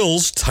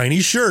 Will's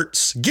tiny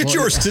shirts. Get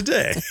yours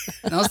today.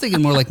 And I was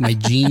thinking more like my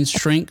jeans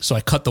shrink, so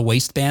I cut the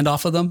waistband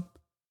off of them.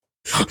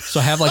 So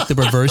I have like the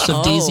reverse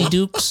of Daisy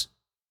Dukes.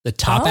 The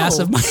top ass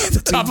of my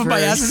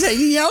ass is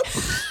hanging out,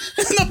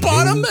 and the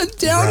bottom and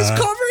down is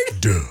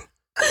covered.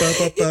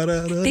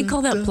 They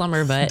call that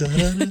plumber butt.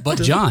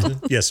 But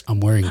John, yes, I'm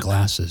wearing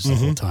glasses the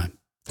whole time.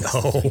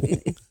 Oh,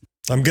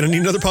 I'm gonna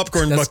need another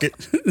popcorn bucket.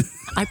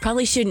 I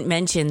probably shouldn't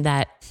mention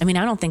that. I mean,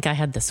 I don't think I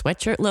had the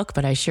sweatshirt look,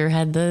 but I sure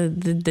had the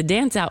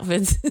dance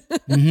outfits,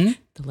 the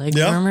leg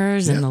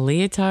warmers and the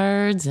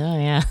leotards. Oh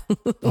yeah.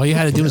 All you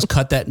had to do was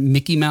cut that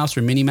Mickey Mouse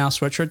or Minnie Mouse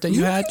sweatshirt that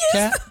you had,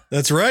 Kat.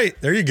 That's right.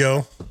 There you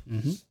go.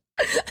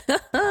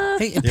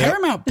 Hey,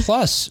 Paramount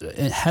Plus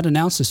had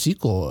announced a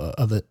sequel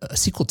of a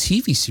sequel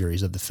TV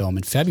series of the film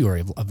in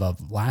February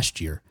of last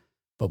year,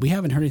 but we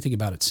haven't heard anything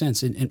about it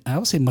since. And I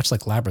would say much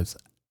like Labyrinth,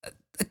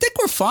 I think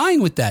we're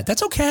fine with that.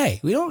 That's okay.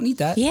 We don't need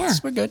that. Yeah.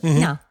 We're good.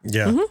 No.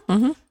 Yeah.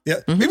 Yeah.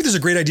 Maybe there's a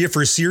great idea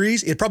for a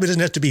series. It probably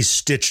doesn't have to be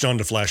stitched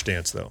onto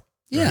Flashdance, though.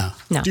 Yeah.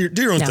 Right? No.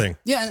 Do your own thing.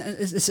 Yeah. And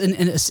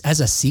it's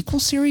as a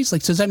sequel series,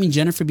 like, so does that mean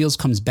Jennifer Beals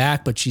comes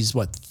back, but she's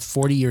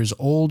 40 years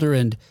older?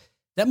 And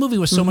that movie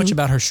was so much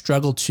about her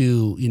struggle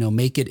to,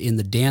 make it in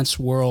the dance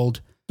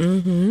world.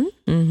 All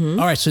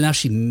right. So now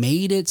she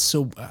made it.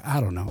 So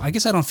I don't know. I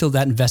guess I don't feel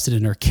that invested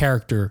in her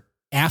character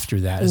after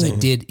that as I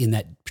did in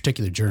that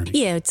particular journey.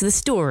 Yeah, it's the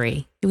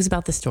story. It was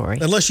about the story.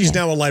 Unless she's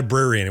now a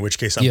librarian, in which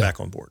case I'm back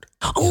on board.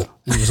 Oh,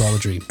 and it was all a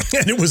dream.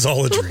 And it was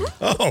all a dream.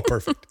 Oh,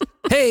 perfect.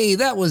 Hey,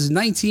 that was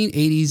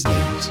 1980s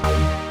news.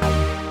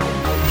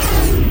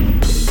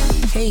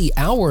 Hey,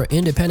 our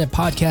independent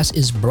podcast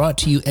is brought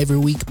to you every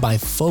week by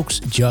folks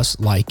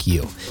just like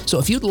you. So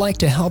if you'd like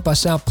to help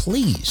us out,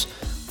 please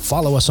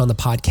follow us on the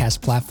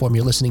podcast platform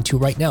you're listening to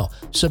right now.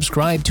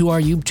 Subscribe to our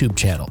YouTube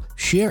channel.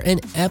 Share an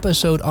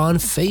episode on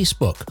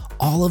Facebook.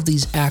 All of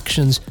these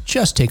actions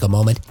just take a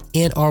moment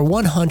and are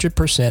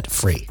 100%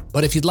 free.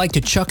 But if you'd like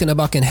to chuck in a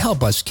buck and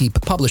help us keep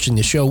publishing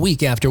the show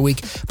week after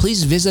week,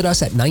 please visit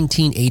us at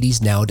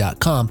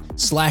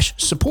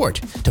 1980snow.com/support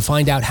to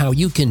find out how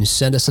you can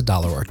send us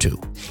 $1 or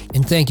 $2.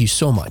 And thank you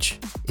so much.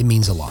 It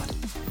means a lot.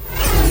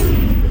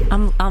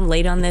 I'm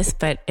late on this,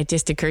 but it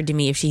just occurred to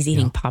me if she's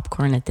eating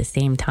popcorn at the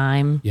same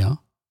time,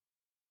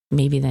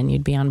 maybe then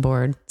you'd be on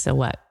board. So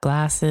what?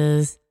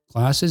 Glasses,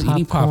 popcorn,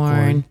 eating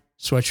popcorn,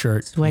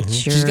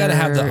 sweatshirt. She's got to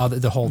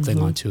have the whole thing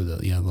on too. The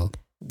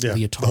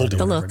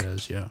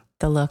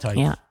look, Type.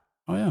 Yeah.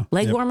 Oh yeah.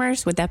 Leg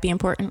warmers. Would that be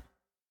important?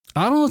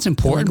 I don't know. It's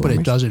important, but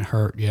it doesn't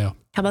hurt. Yeah.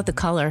 How about the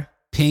color?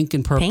 Pink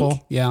and purple.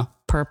 Pink? Yeah.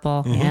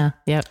 Purple. Yeah.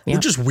 Yep. We're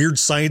just weird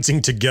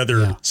sciencing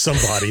together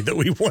somebody that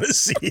we want to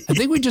see. I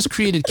think we just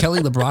created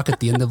Kelly LeBrock at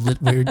the end of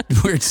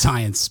weird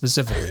science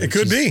specifically. It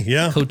could be.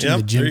 Yeah. Coaching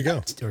the gym.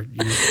 There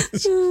you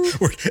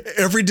go.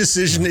 Every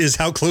decision is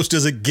how close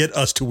does it get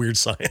us to weird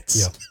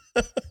science?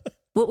 Yeah.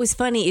 What was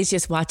funny is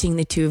just watching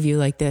the two of you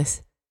like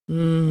this.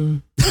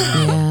 I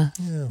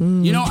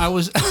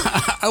was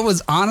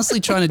honestly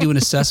trying to do an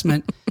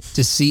assessment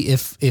to see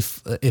if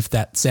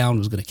that sound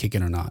was going to kick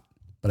in or not,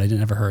 but I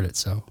never heard it.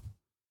 So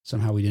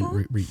somehow we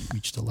didn't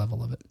reach the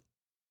level of it.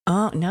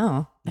 Oh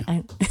no,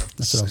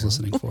 that's what I was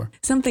listening for.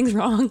 Something's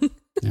wrong.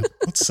 Yeah.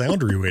 What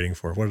sound are you waiting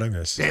for? What did I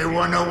miss? They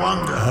wanna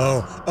wonder.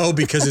 Oh,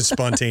 because it's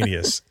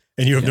spontaneous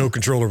and you have no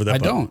control over that. I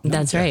don't. No.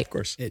 That's right. Of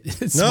course.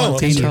 It's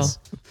spontaneous.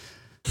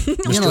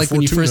 Like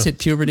when you first hit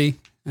puberty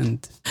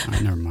and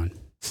never mind.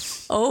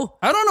 Oh,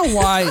 I don't know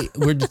why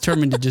we're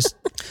determined to just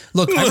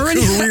look.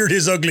 Who reared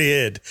his ugly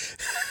head?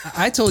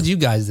 I told you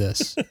guys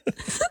this.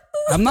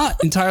 I'm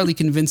not entirely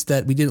convinced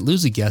that we didn't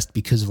lose a guest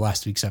because of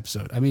last week's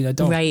episode. I mean, I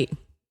don't. Right.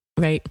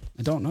 I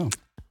don't know.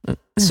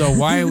 So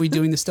why are we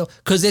doing this still?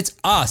 Because it's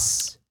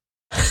us.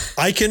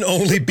 I can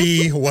only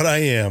be what I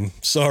am.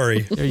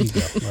 Sorry. There you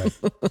go. Right.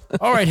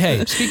 All right.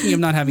 Hey, speaking of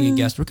not having a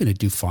guest, we're going to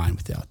do fine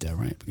without that,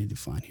 right? We're going to do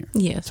fine here.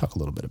 Yes. Talk a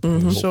little bit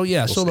about it. So,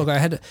 look, I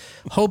had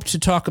hoped to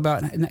talk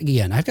about, and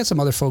again, I've got some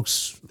other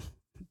folks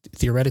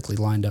theoretically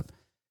lined up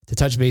to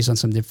touch base on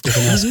some different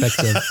aspects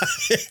of.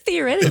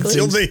 Theoretically.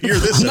 Until they hear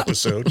this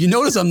episode. You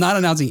notice I'm not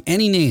announcing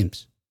any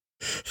names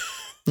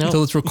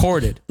until it's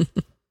recorded.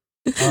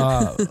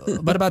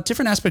 But about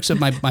different aspects of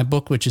my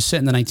book, which is set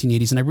in the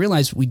 1980s. And I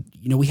realized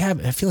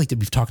I feel like that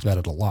we've talked about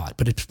it a lot,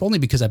 but it's only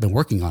because I've been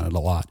working on it a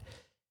lot.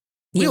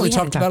 We only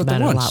talked about it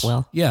once. A lot,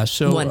 Will. Yeah.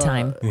 So one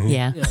time.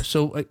 Yeah.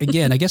 So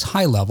again, I guess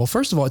high level,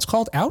 first of all, it's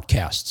called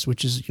Outcasts,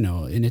 which is,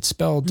 and it's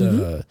spelled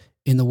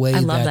in the way I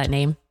love that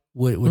name.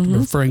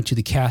 referring to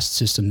the caste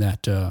system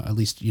that at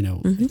least,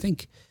 I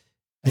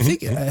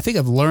think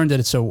I've learned that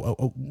it's a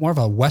more of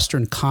a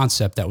Western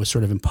concept that was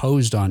sort of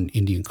imposed on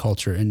Indian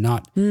culture, and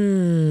not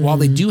while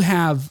they do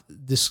have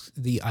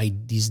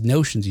these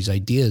notions, these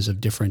ideas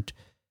of different,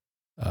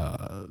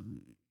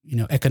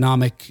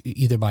 economic,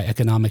 either by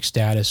economic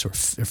status or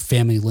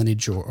family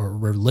lineage or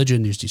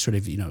religion. There's these sort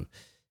of,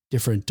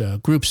 different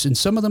groups, and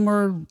some of them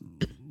are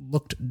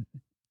looked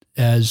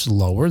as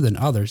lower than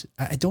others.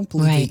 I don't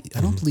believe I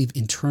don't believe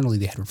internally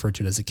they had referred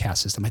to it as a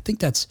caste system. I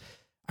think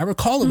I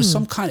recall it was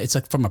some kind. It's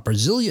like from a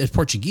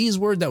Portuguese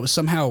word that was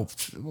somehow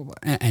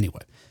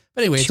anyway.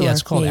 But anyway, sure.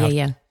 It's called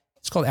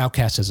It's called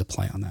outcast as a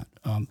play on that.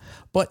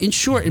 But in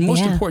short, and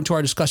most important to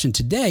our discussion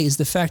today is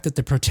the fact that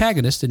the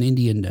protagonist, an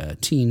Indian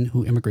teen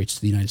who immigrates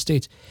to the United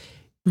States,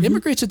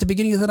 immigrates at the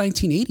beginning of the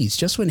 1980s,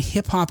 just when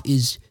hip hop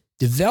is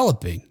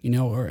developing.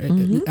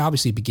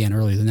 Obviously it began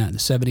earlier than that in the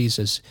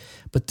 70s,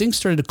 but things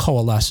started to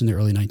coalesce in the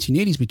early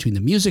 1980s between the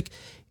music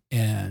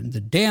and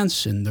the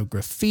dance and the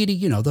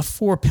graffiti, the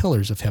 4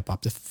 pillars of hip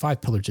hop, the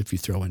 5 pillars if you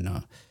throw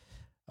in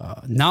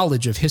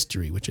knowledge of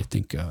history, which I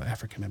think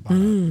African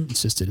Mbana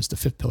insisted is the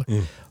 5th pillar.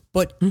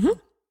 But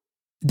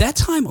that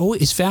time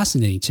always is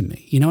fascinating to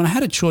me, and I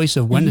had a choice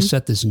of when to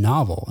set this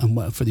novel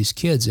and for these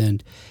kids.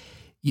 And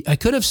I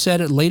could have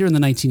set it later in the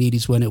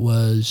 1980s when it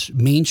was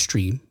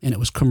mainstream and it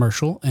was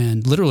commercial,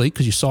 and literally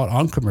because you saw it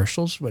on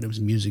commercials, but it was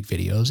music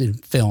videos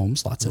and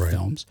films, lots of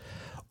films.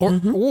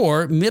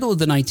 Or middle of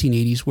the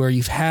 1980s where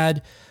you've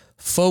had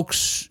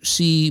folks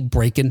see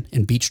Breakin'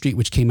 and Beat Street,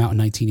 which came out in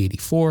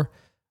 1984,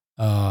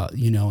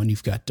 and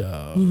you've got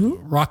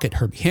Rocket,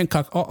 Herbie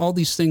Hancock, all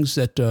these things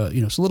that,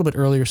 it's a little bit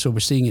earlier, so we're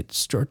seeing it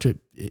start to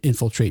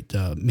infiltrate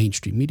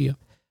mainstream media.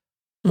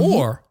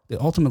 Or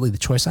ultimately the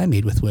choice I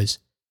made was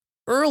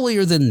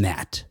earlier than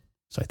that.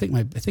 So I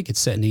think it's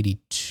set in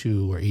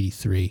 82 or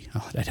 83.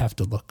 Oh, I'd have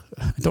to look.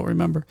 I don't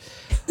remember.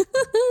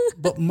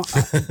 But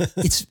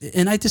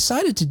and I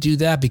decided to do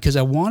that because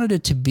I wanted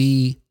it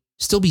to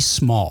still be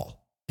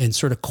small and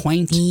sort of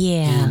quaint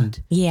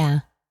and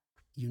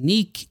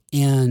unique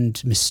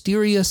and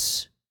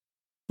mysterious,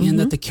 and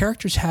that the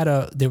characters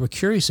they were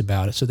curious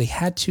about it, so they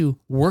had to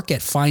work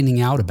at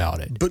finding out about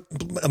it. But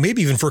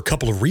maybe even for a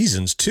couple of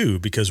reasons too,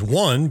 because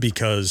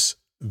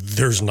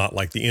there's not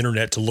like the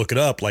internet to look it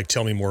up, like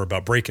tell me more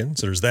about Breakin'.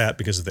 So there's that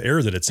because of the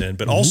era that it's in,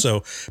 but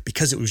also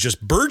because it was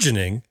just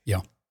burgeoning. Yeah.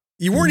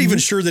 You weren't even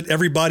sure that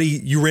everybody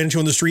you ran into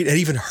on the street had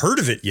even heard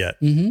of it yet.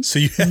 So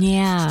you had,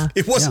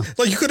 it wasn't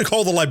like you could have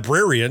called the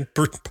librarian,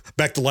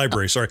 back to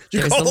library. Sorry.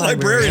 You call the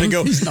librarian and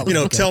go,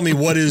 tell me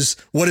what is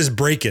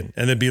Breakin',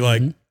 and then be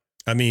like,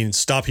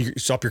 stop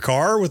your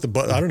car with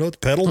the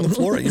pedal on the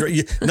floor.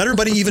 Not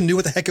everybody even knew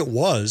what the heck it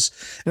was.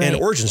 Right. And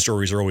origin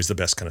stories are always the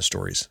best kind of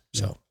stories.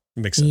 So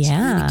it makes sense.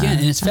 Yeah.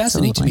 And it's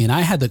fascinating to me. And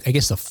I had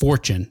the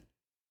fortune.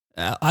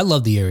 I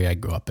love the area I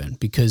grew up in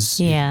because,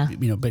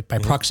 by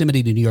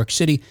proximity to New York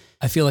City,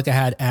 I feel like I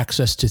had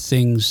access to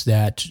things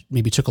that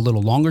maybe took a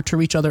little longer to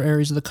reach other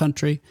areas of the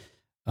country.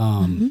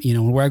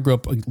 Where I grew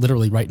up,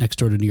 literally right next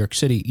door to New York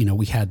City,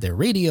 we had their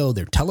radio,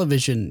 their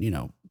television,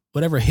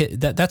 whatever hit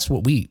that's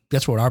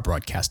what our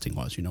broadcasting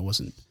was,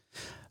 wasn't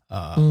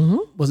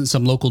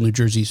some local New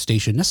Jersey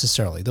station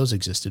necessarily. Those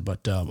existed,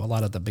 but a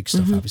lot of the big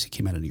stuff obviously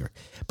came out of New York.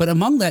 But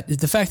among that,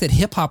 the fact that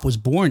hip hop was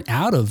born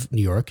out of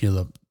New York,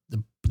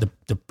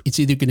 it's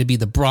either going to be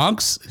the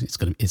Bronx,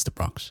 it's the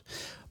Bronx,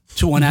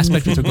 to one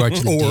aspect with regard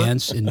to the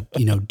dance and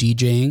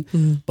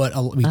DJing, but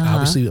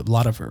obviously a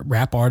lot of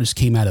rap artists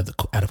came out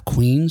of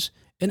Queens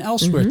and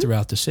elsewhere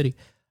throughout the city.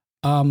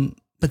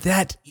 But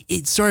that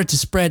it started to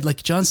spread,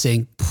 like John's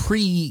saying,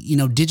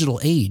 digital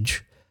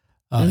age,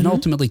 and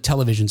ultimately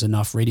television's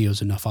enough,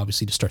 radio's enough,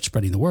 obviously, to start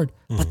spreading the word.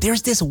 But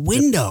there's this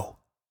window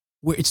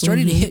where it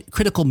started to hit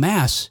critical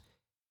mass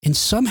and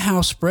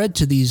somehow spread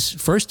to these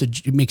first.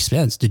 It makes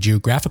sense, the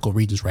geographical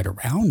regions right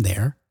around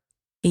there.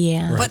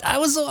 Yeah. But I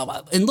was,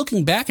 and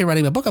looking back and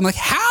writing my book, I'm like,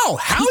 how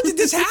did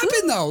this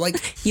happen though?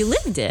 Like you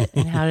lived it,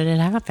 and how did it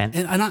happen?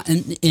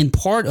 And in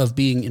part of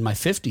being in my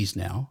 50s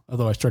now,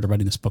 although I started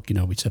writing this book,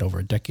 we said over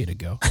a decade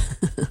ago,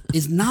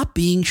 is not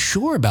being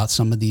sure about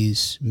some of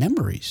these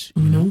memories,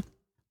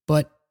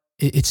 but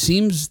it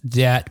seems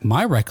that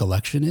my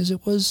recollection is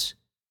it was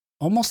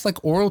almost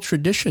like oral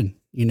tradition,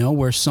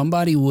 where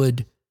somebody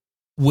would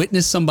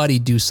witness somebody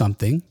do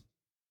something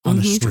on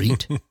the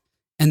street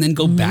and then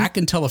go back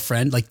and tell a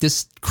friend like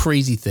this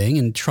crazy thing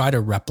and try to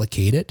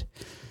replicate it.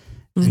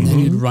 And then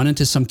you'd run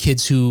into some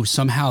kids who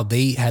somehow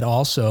they had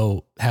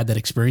also had that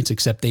experience,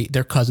 except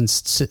their cousins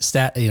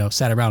sat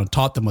around and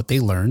taught them what they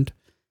learned.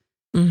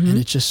 And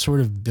it just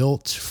sort of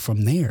built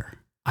from there.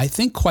 I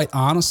think quite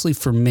honestly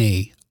for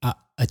me,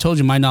 I told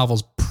you my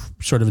novel's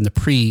sort of in the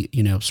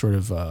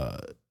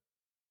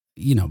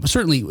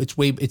certainly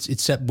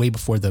it's set way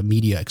before the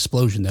media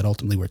explosion that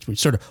ultimately where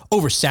it's sort of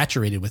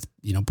oversaturated with,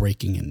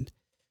 breaking and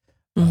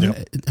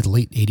the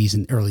late 80s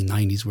and early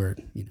 90s where,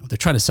 they're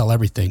trying to sell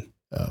everything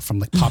from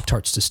like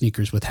Pop-Tarts to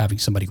sneakers with having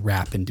somebody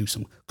rap and do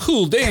some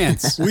cool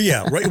dance. Well,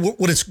 yeah, right.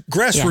 When it's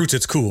grassroots,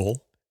 it's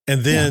cool.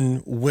 And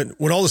then when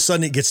all of a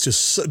sudden it gets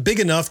to big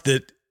enough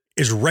that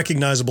is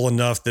recognizable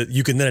enough that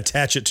you can then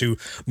attach it to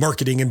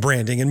marketing and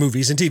branding and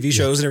movies and TV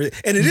shows and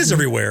everything. And it is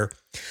everywhere,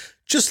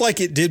 just like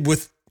it did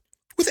with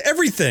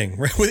everything,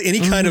 right? With any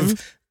kind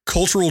of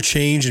cultural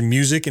change in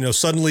music,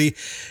 suddenly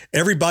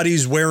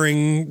everybody's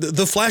wearing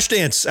the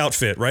Flashdance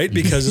outfit, right?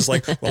 Because it's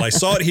like, well, I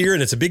saw it here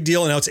and it's a big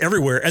deal and now it's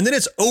everywhere. And then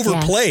it's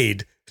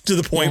overplayed to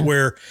the point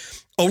where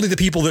only the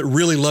people that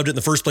really loved it in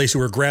the first place, who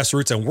were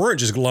grassroots and weren't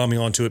just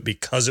glomming onto it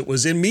because it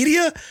was in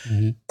media,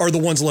 are the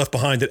ones left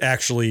behind that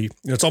actually,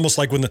 it's almost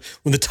like when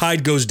the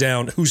tide goes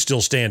down, who's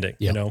still standing,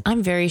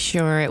 I'm very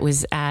sure it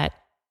was at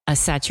a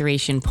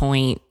saturation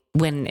point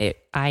when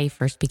I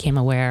first became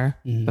aware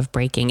of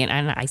breaking.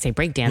 And I say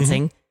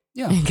breakdancing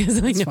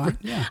because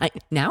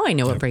now I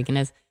know what breaking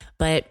is.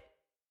 But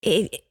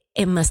it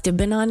must have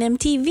been on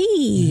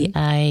MTV.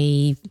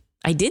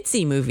 I did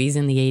see movies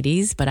in the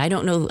 80s, but I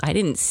don't know. I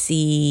didn't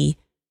see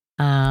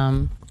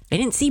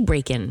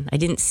breaking. I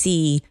didn't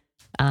see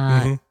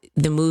the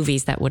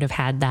movies that would have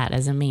had that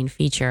as a main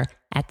feature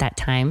at that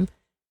time.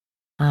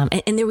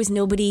 And there was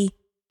nobody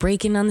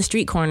breaking on the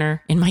street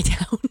corner in my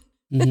town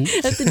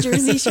at the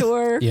Jersey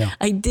Shore.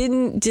 I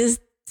didn't just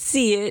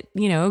see it,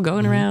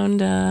 going around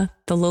the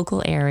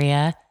local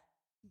area.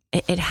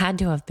 It had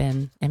to have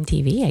been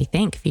MTV, I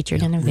think,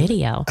 featured in a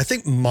video. I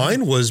think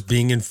mine was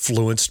being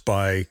influenced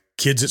by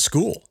kids at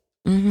school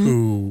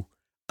who,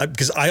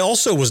 because I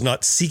also was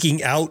not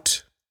seeking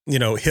out,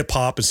 hip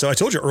hop. And so I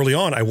told you early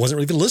on, I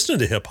wasn't really listening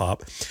to hip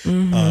hop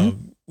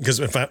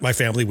because my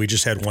family, we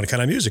just had one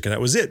kind of music and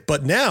that was it.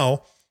 But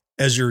now,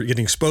 as you're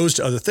getting exposed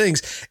to other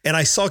things, and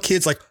I saw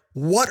kids like,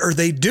 what are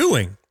they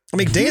doing? I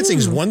mean, dancing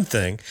is one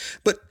thing,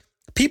 but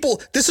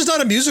people, this is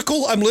not a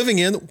musical I'm living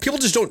in. People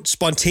just don't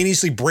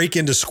spontaneously break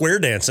into square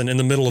dancing in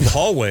the middle of the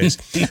hallways.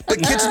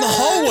 But kids in the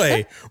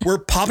hallway were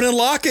popping and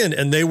locking,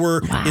 and they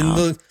were in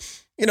the,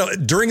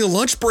 during the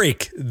lunch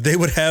break, they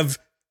would have,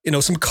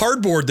 some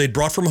cardboard they'd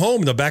brought from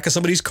home in the back of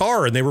somebody's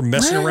car, and they were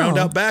messing around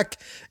out back.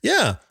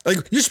 Yeah. Like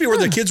it used to be where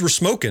the kids were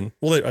smoking.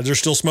 Well, they're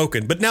still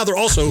smoking, but now they're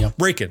also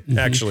breaking,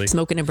 actually.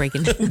 Smoking and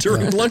breaking.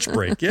 During lunch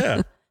break.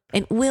 Yeah.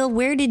 And Will,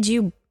 where did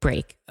you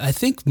break? I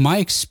think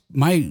my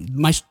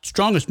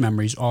strongest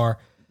memories are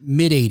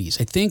mid 80s.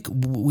 I think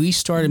me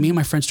and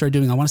my friends started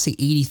doing, I want to say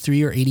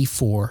 83 or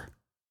 84.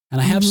 And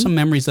I have some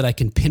memories that I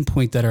can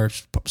pinpoint that are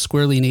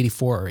squarely in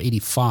 84 or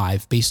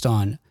 85 based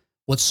on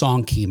what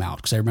song came out.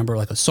 Because I remember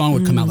like a song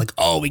would come out like,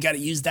 oh, we got to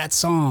use that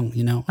song,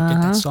 get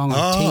that song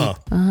on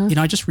tape.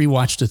 I just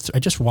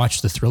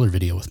watched the Thriller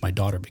video with my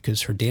daughter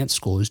because her dance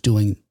school is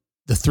doing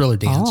the Thriller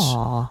dance,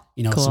 cool.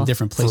 Some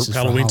different places for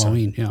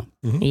Halloween.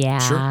 Yeah.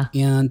 Sure.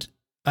 And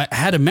I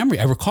had a memory,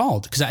 I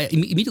recalled, because I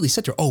immediately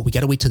said to her, we got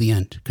to wait till the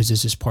end because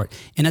there's this part.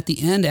 And at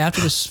the end, after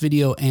this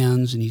video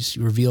ends and he's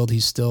revealed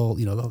he's still,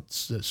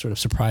 the sort of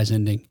surprise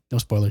ending, no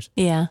spoilers.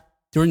 Yeah.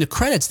 During the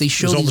credits, they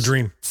show all the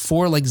dream.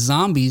 4 like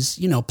zombies,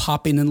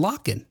 popping and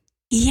locking.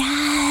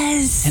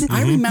 Yes. And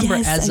I remember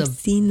I've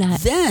seen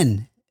that.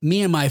 Then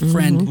me and my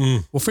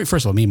friend, well, first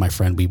of all, me and my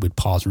friend, we would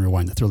pause and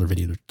rewind the Thriller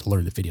video to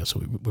learn the video. So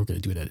we were going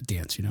to do it at a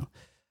dance,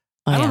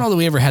 I don't know that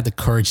we ever had the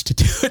courage to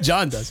do it.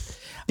 John does.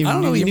 I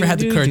don't know if we ever had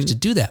the courage to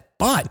do that,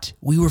 but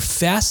we were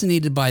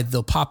fascinated by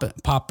the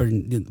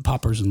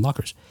poppers and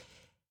lockers.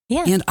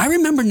 Yeah. And I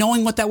remember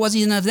knowing what that was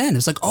even then.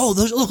 It's like,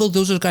 those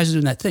are the guys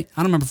doing that thing.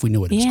 I don't remember if we knew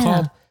what it was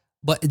called,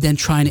 but then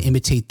trying to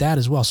imitate that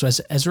as well. So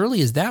as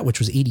early as that, which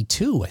was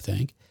 82, I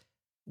think,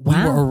 we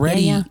were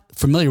already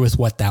familiar with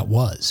what that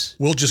was.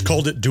 We'll just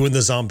called it doing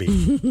the zombie.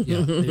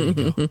 Yeah, there you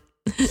go.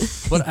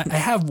 But I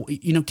have,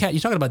 Kat,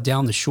 you're talking about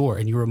down the shore,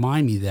 and you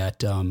remind me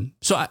that, and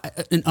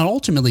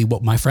ultimately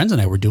what my friends and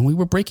I were doing, we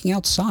were breaking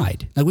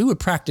outside. Like we would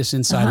practice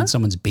inside in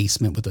someone's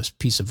basement with a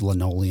piece of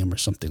linoleum or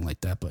something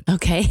like that. But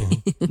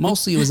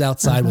mostly it was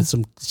outside with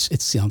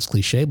it sounds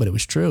cliche, but it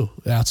was true.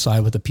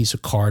 Outside with a piece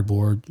of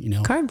cardboard,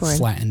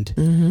 flattened.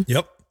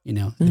 Yep.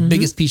 The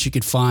biggest piece you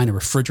could find, a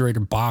refrigerator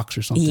box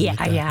or something like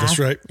that. Yeah. That's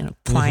right.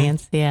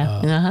 Appliance.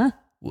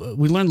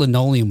 We learned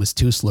linoleum was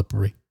too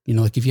slippery.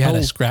 Like if you had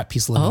a scrap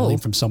piece of linoleum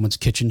from someone's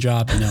kitchen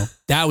job,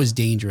 that was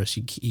dangerous.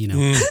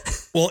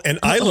 Well, and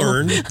I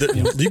learned that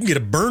you can get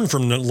a burn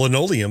from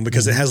linoleum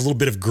because it has a little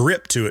bit of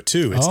grip to it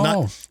too.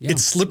 It's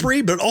it's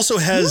slippery, but it also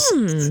has,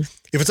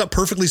 if it's not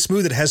perfectly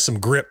smooth, it has some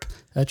grip.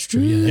 That's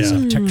true. Yeah, there's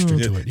some texture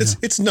to it.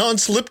 It's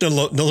non-slip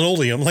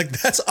linoleum.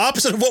 Like that's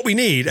opposite of what we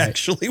need. Right.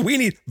 Actually, we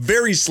need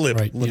very slip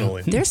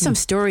linoleum. There's some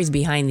stories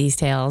behind these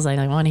tales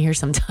I want to hear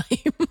sometime.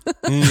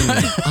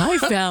 I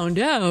found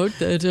out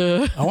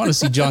that I want to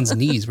see John's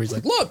knees where he's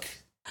like, "Look,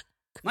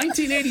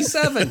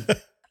 1987."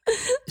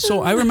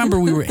 So I remember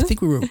I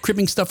think we were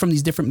cribbing stuff from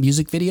these different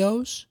music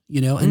videos,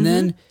 and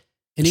then.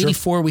 In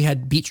 84, we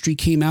had Beat Street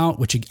came out,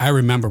 which I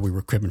remember we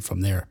were cribbing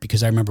from there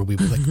because I remember we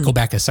would go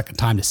back a second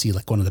time to see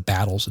like one of the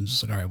battles and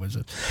just like, all right, what is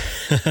it?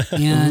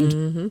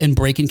 And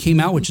Breaking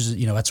came out, which is,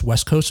 that's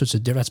West Coast. So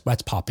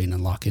that's popping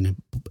and locking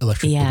and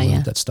electric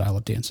boogaloo, that style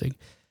of dancing.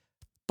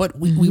 But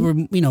we were,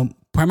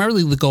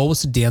 primarily the goal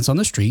was to dance on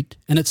the street.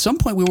 And at some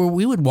point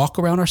we would walk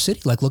around our city,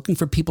 like looking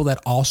for people that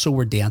also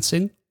were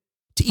dancing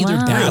to either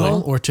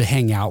battle or to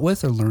hang out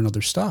with or learn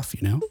other stuff,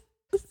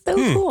 So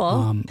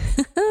cool.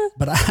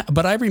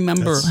 But I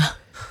remember.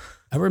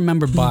 I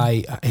remember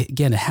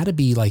again, it had to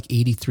be like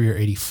 83 or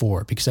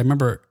 84 because I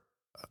remember,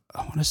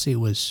 I want to say it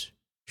was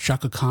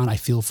Shaka Khan, I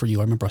Feel For You.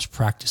 I remember us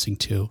practicing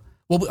too.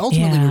 Well,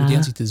 ultimately we were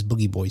dancing to this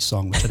Boogie Boys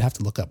song, which I'd have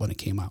to look up when it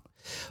came out.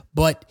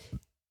 But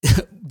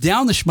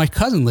my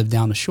cousin lived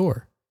down the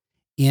shore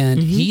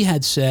and he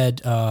had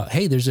said,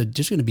 hey, there's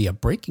going to be a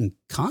breaking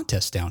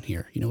contest down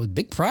here, with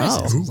big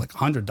prizes. It was like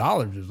 $100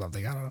 or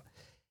something. I don't know.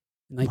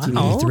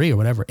 1983 or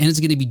whatever. And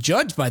it's going to be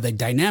judged by the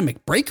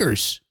Dynamic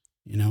Breakers.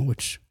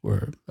 Which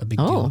were a big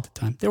deal at the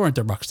time. They weren't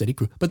the Rocksteady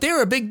crew, but they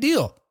were a big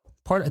deal.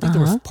 I think they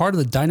were part of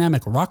the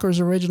Dynamic Rockers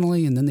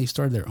originally, and then they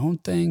started their own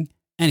thing.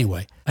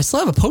 Anyway, I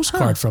still have a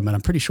postcard from it.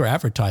 I'm pretty sure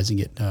advertising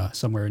it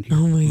somewhere in here.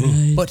 Oh my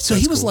God. But so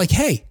he was like,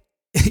 hey,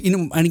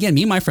 and again,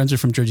 me and my friends are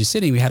from Jersey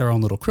City. We had our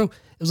own little crew.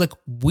 It was like,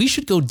 we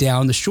should go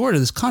down the shore to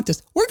this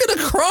contest. We're going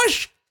to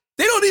crush.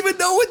 They don't even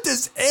know what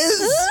this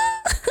is.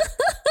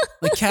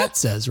 Like Kat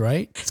says,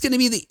 right? It's going to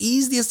be the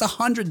easiest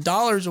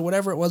 $100 or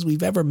whatever it was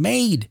we've ever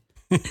made.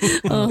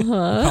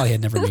 Probably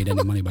had never made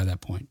any money by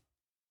that point.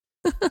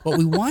 But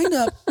we wind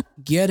up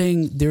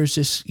there's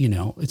this,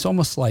 it's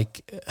almost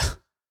like,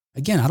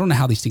 again, I don't know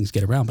how these things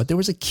get around, but there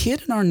was a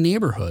kid in our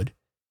neighborhood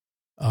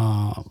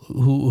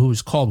who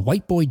was called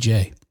White Boy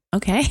J.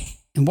 Okay.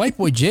 And White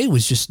Boy J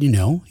was just,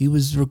 he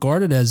was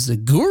regarded as the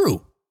guru,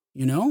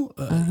 I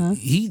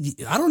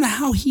don't know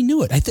how he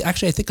knew it. I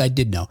think I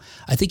did know.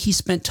 I think he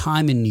spent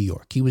time in New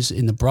York. He was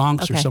in the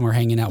Bronx or somewhere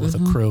hanging out with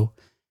a crew.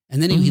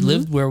 And then he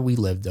lived where we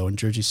lived, though, in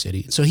Jersey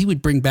City. So he would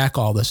bring back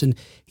all this. And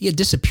he had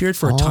disappeared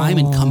for a time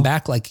and come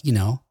back like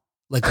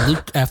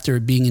Luke after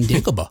being in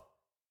Dagobah.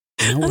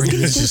 Where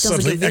he was just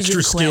suddenly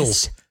extra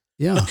skills.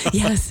 Yeah.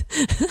 Yes.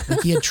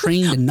 Like he had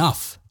trained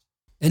enough.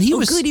 And he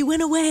was good. He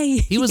went away.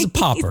 He was a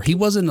popper. He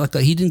wasn't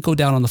he didn't go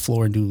down on the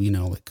floor and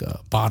do,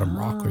 bottom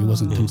rock, or he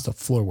wasn't doing stuff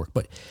floor work,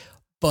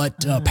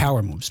 but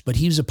power moves. But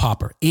he was a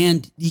popper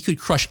and he could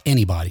crush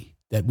anybody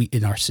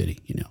in our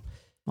city,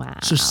 Wow.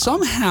 So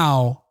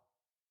somehow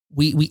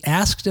we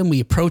asked him,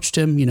 we approached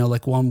him,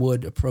 like one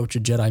would approach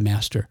a Jedi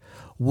master.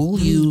 Will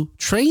you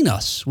train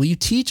us? Will you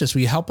teach us?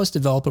 Will you help us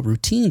develop a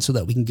routine so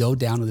that we can go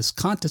down to this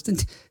contest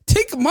and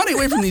take money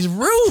away from these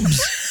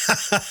rooms?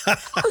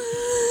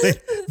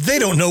 They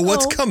don't know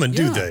what's coming,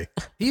 do they?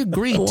 He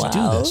agreed to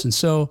do this. And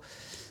so,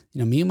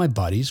 me and my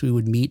buddies, we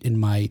would meet in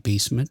my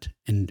basement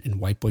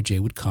and White Boy J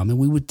would come and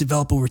we would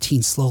develop a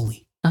routine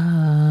slowly.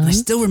 And I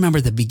still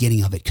remember the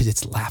beginning of it because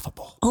it's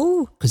laughable.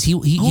 Oh, because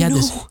he had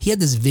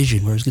this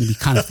vision where it was going to be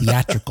kind of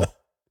theatrical.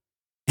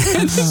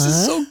 And this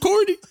is so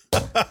corny.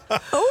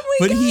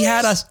 But he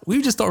had us.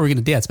 We just thought we were going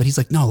to dance, but he's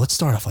like, "No, let's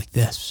start off like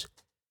this."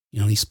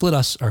 He split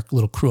our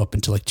little crew up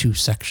into like two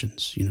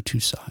sections, two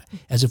sides,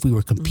 as if we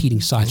were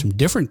competing sides from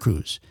different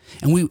crews,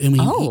 and we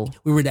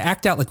were to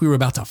act out like we were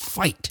about to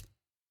fight.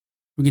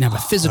 We're going to have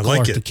a physical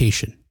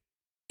altercation.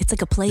 It's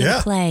like a play to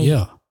play.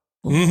 Yeah.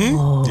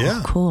 Oh,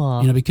 yeah,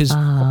 cool. Because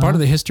part of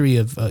the history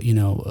of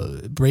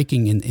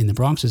breaking in the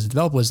Bronx as it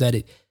developed was that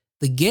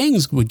the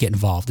gangs would get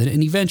involved in it,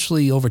 and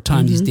eventually over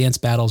time these dance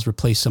battles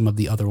replaced some of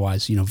the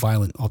otherwise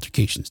violent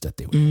altercations that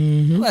they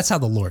would. Well, that's how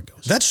the lore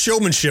goes. That's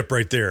showmanship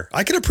right there.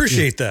 I can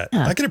appreciate that.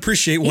 I can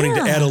appreciate wanting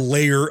to add a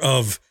layer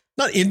of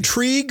not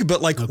intrigue,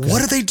 but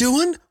what are they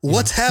doing?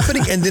 What's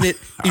happening? And then it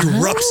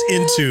erupts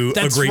into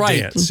a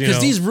great dance. Because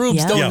these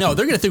rooms don't know.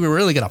 They're going to think we're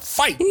really going to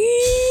fight.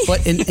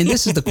 But and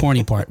this is the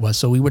corny part was,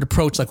 so we would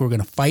approach like we're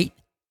going to fight.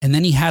 And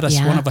then he had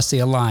one of us say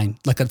a line,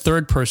 like a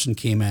third person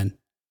came in,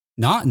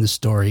 not in the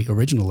story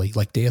originally,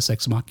 like Deus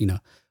Ex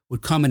Machina,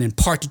 would come in and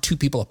part the two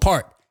people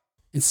apart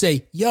and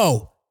say,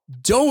 yo,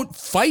 don't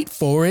fight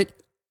for it,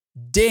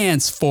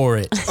 dance for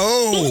it.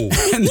 Oh.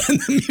 And then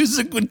the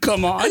music would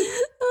come on.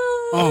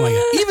 Oh my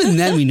God. Even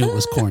then we knew it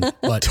was corny.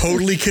 But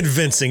totally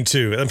convincing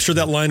too. I'm sure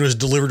that line was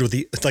delivered with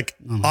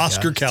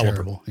Oscar caliber.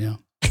 Terrible. Yeah.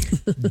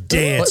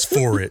 Dance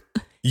for it.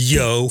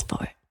 Yo.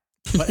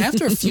 But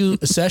after a few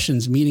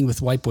sessions meeting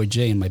with White Boy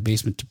J in my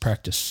basement to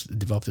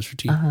develop this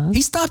routine,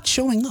 he stopped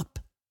showing up.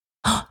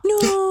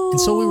 No. And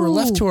so we were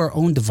left to our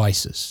own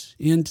devices.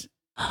 And,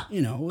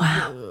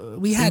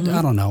 we had,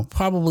 I don't know,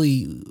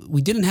 probably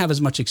we didn't have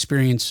as much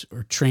experience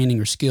or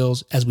training or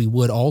skills as we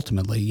would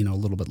ultimately, a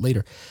little bit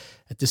later.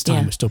 At this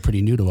time, it was still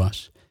pretty new to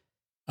us.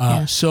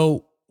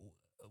 So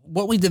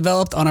what we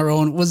developed on our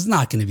own was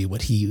not going to be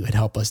what he would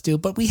help us do,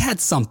 but we had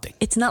something.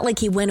 It's not like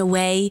he went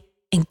away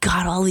and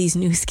got all these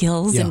new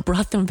skills and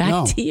brought them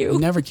back to you. He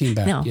never came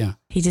back. No,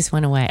 he just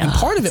went away. And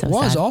part of it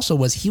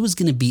was he was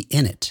going to be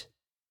in it.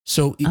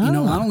 So,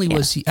 not only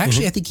was he,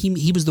 actually, I think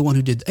he was the one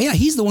who did,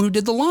 he's the one who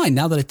did the line.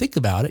 Now that I think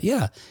about it, he's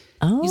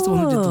the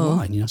one who did the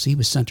line, so he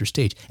was center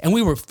stage. And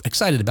we were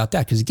excited about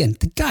that because, again,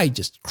 the guy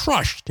just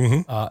crushed.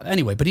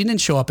 Anyway, but he didn't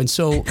show up. And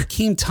so it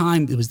came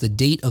time, it was the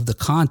date of the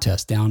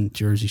contest down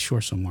Jersey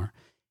Shore somewhere.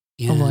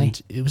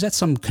 And it was at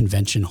some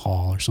convention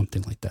hall or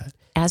something like that.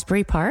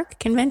 Asbury Park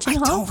Convention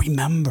Hall? I don't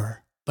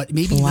remember. but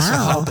maybe this will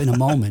help in a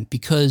moment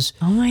because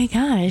oh my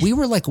gosh, we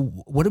were like,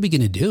 what are we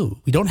going to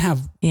do? We don't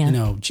have,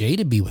 Jay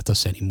to be with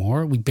us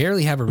anymore. We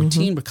barely have a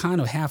routine. We're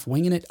kind of half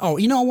winging it. Oh,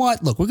 you know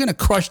what? Look, we're going to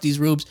crush these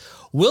rubes.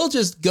 We'll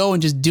just go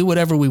and just do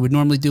whatever we would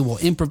normally do. We'll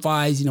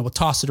improvise, we'll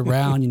toss it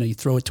around. You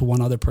throw it to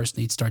one other person.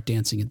 They'd start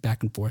dancing it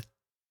back and forth.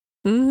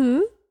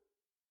 Mm-hmm.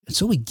 And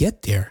so we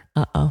get there.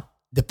 Uh-oh.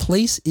 The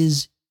place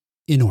is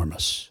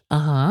enormous.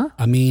 Uh-huh.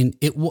 I mean,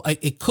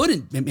 it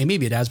couldn't,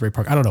 maybe at Asbury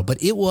Park, I don't know,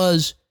 but it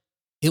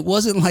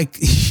wasn't like,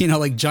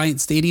 like Giant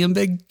Stadium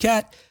big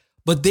cat,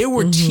 but there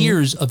were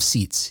tiers of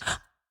seats.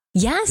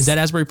 Yes. Is that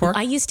Asbury Park?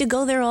 I used to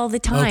go there all the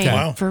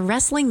time for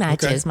wrestling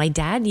matches. Okay. My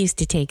dad used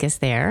to take us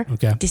there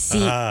to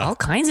see all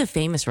kinds of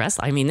famous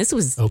wrestlers. I mean, it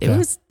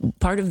was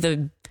part of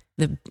the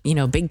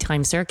big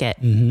time circuit.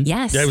 Mm-hmm.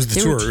 Yes. Yeah, it was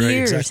the tour,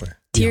 right? Exactly.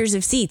 Tiers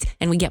of seats,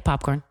 and we get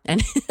popcorn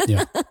and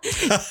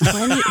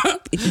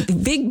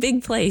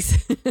big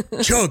place.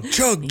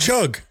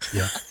 Chug.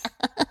 Yeah.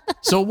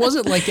 So it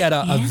wasn't like at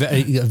a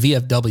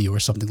VFW or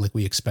something like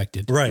we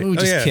expected. Right. We were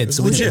just kids.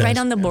 So was it right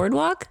on the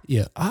boardwalk?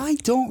 Yeah. I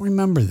don't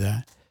remember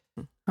that.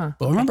 Huh,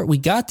 but remember, we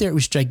got there, it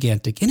was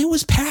gigantic, and it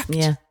was packed.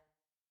 Yeah.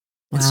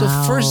 And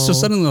so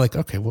suddenly like,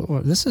 okay,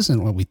 well, this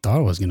isn't what we thought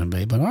it was going to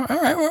be, but all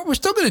right, we're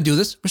still going to do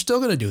this. We're still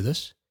going to do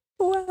this.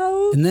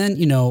 Wow. And then,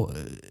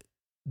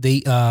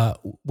 they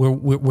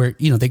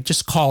they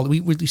just call,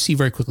 we see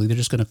very quickly,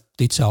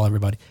 they tell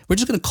everybody, we're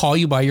just going to call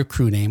you by your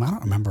crew name. I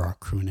don't remember our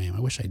crew name.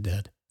 I wish I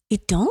did. You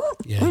don't?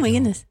 Yeah, oh my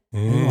goodness.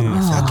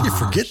 How can you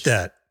forget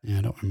that? Yeah,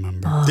 I don't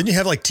remember. Didn't you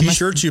have like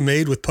t-shirts you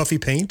made with puffy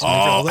paint?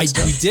 We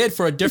did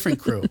for a different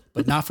crew,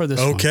 but not for this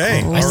one.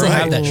 Okay. I still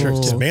have that shirt too.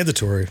 It's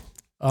mandatory.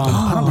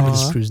 I don't remember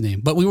this crew's name,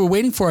 but we were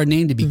waiting for our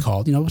name to be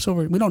called, so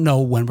we don't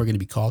know when we're going to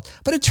be called,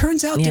 but it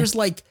turns out there's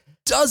like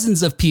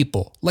dozens of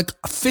people, like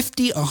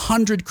 50,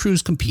 100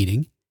 crews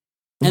competing.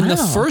 And the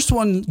first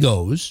one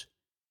goes,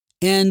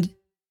 and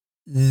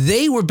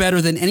they were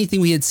better than anything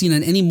we had seen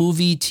on any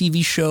movie,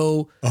 TV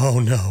show. Oh,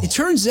 no. It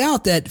turns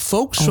out that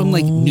folks from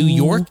like New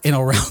York and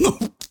around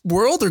the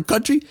world or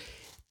country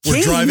were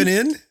driving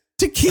in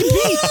to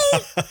compete.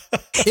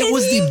 It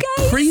was the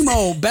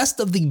primo best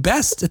of the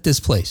best at this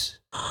place.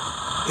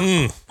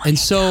 And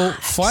so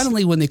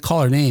finally, when they call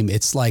our name,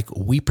 it's like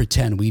we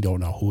pretend we don't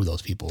know who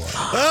those people are.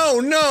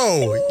 Oh,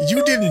 no.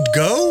 You didn't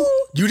go?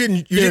 You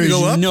didn't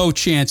go up? No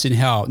chance in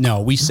hell.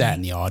 No, we sat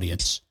in the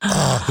audience.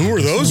 Who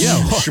are those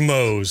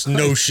schmoes?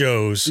 No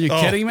shows. Are you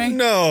kidding me?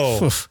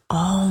 No.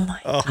 Oh my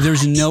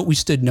God. We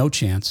stood no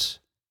chance.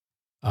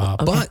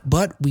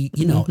 But we,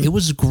 it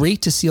was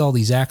great to see all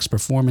these acts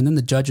perform. And then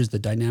the judges, the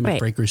Dynamic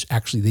Breakers,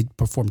 actually, they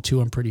performed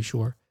too, I'm pretty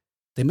sure.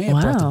 They may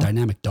have brought the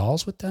Dynamic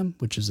Dolls with them,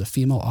 which is a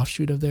female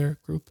offshoot of their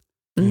group.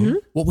 Mm-hmm.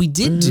 What we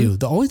did do,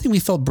 the only thing we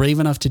felt brave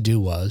enough to do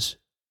was,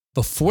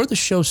 before the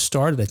show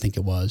started, I think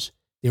it was,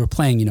 they were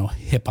playing,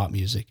 hip hop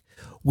music.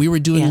 We were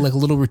doing like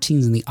little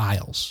routines in the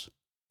aisles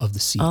of the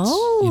seats.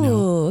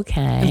 Oh,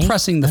 okay.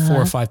 Impressing the 4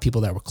 or 5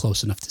 people that were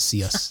close enough to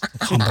see us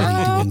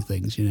humbly doing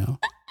things,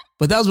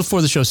 But that was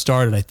before the show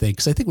started, I think,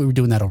 because I think we were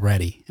doing that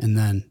already. And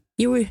then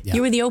you were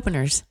the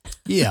openers.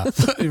 Yeah,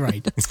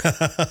 right.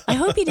 I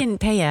hope you didn't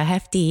pay a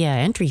hefty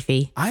entry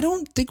fee. I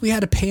don't think we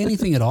had to pay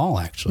anything at all,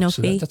 actually. No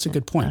fee? That's a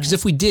good point. Because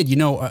if we did,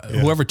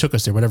 whoever took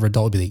us there, whatever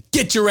adult would be like,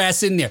 get your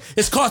ass in there.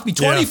 It's cost me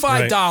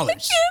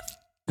 $25.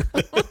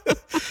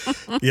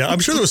 Yeah, I'm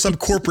sure there was some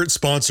corporate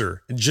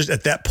sponsor. And just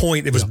at that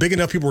point, it was big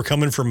enough. People were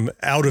coming from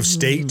out of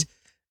state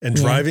and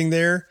driving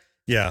there.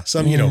 Yeah,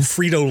 some,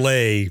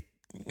 Frito-Lay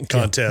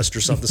contest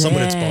or something.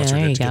 Someone had sponsored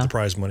it to get the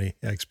prize money,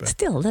 I expect.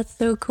 Still, that's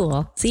so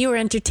cool. So you were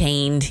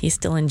entertained. You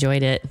still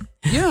enjoyed it.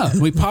 Yeah,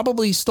 we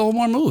probably stole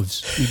more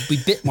moves. We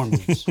bit more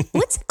moves.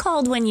 What's it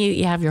called when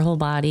you have your whole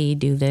body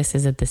do this?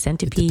 Is it the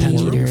centipede? It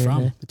depends where you're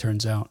from, it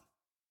turns out.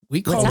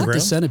 We called it the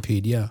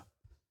centipede, yeah.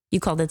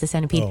 You called it the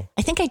centipede? Oh.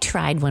 I think I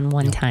tried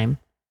one time.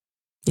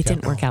 It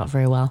didn't work out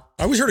very well.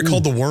 I always heard it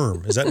called the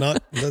worm. Is that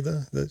not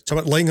talking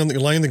about laying on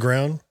the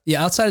ground?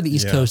 Yeah, outside of the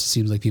East Coast, it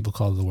seems like people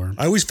call it the worm.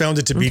 I always found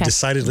it to be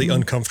decidedly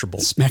uncomfortable.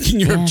 Smacking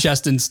your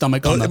chest and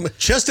stomach on the...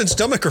 Chest and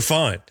stomach are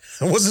fine.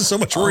 I wasn't so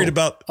much worried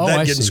about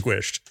that getting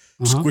squished.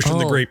 Squishing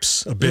the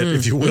grapes a bit,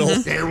 if you will.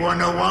 They were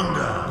no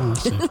wonder.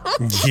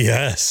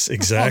 Yes,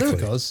 exactly. Oh, there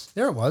it goes.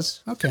 There it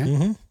was.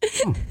 Okay.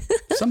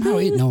 Somehow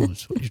it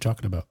knows what you're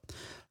talking about.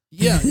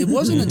 Yeah, it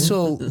wasn't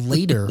until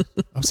later,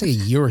 I would say a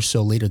year or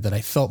so later, that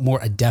I felt more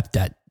adept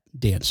at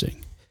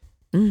dancing.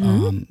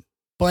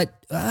 But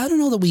I don't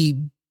know that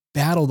we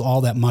battled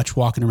all that much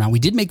walking around. We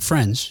did make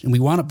friends, and we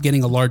wound up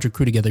getting a larger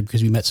crew together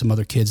because we met some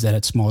other kids that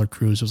had smaller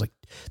crews. It was like,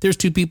 there's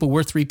 2 people,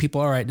 we're 3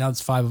 people. All right, now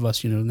it's 5 of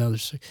us, now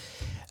there's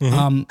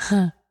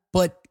 6.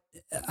 But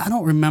I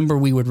don't remember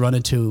we would run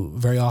into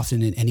very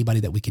often in anybody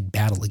that we could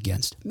battle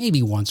against.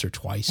 Maybe once or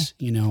twice,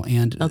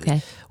 and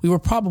we were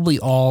probably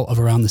all of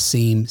around the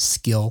same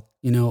skill.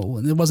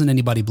 There wasn't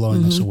anybody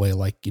blowing us away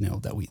like,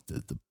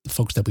 that the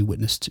folks that we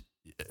witnessed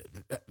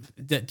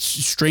that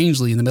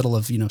strangely in the middle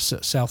of,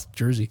 South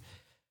Jersey,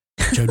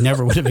 which I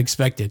never would have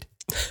expected.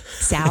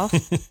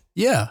 South?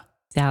 Yeah.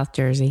 South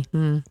Jersey.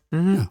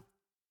 Yeah.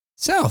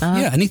 South,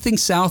 yeah. Anything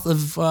south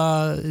of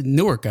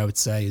Newark, I would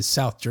say, is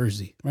South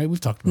Jersey, right? We've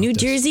talked about New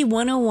this. Jersey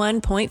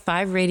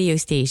 101.5 radio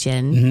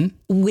station.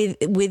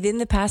 Within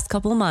the past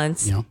couple of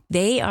months,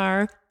 they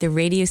are the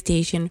radio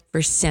station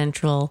for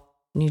Central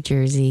New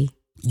Jersey.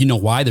 You know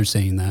why they're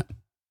saying that?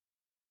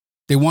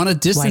 They want to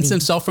distance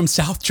themselves from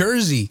South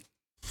Jersey.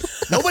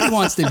 Nobody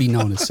wants to be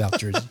known as South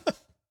Jersey.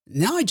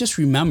 Now I just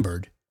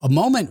remembered a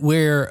moment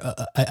where,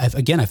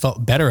 I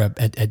felt better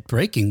at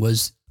breaking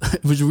was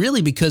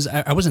really because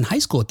I was in high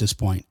school at this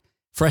point,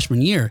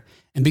 freshman year.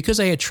 And because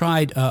I had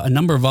tried a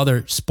number of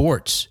other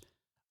sports,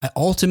 I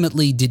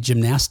ultimately did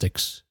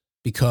gymnastics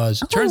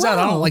because it turns out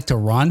I don't like to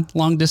run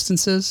long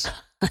distances.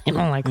 I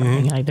don't like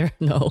running either.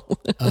 No.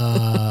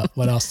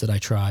 What else did I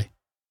try?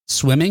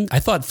 Swimming. I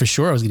thought for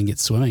sure I was going to get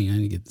swimming. I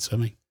didn't get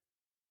swimming.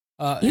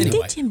 You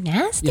did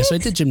gymnastics? Yes, I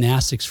did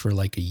gymnastics for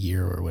like a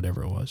year or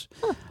whatever it was.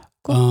 Oh,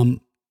 cool.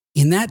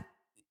 And that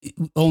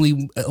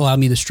only allowed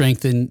me to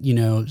strengthen,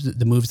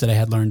 the moves that I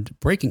had learned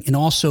breaking, and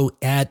also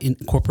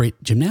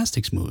incorporate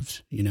gymnastics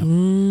moves,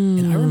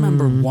 And I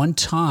remember one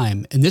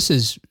time, and this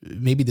is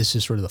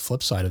sort of the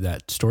flip side of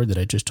that story that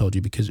I just told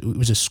you, because it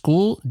was a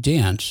school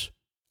dance.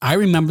 I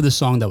remember the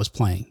song that was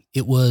playing.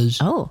 It was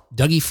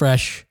Dougie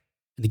Fresh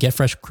and the Get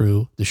Fresh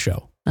crew, the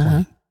show.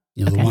 Playing.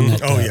 The one that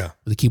where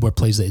the keyboard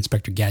plays the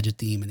Inspector Gadget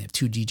theme, and they have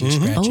two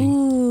DJs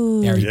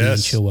scratching, Barry B and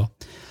Chillwell.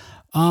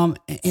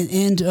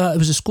 It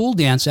was a school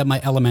dance at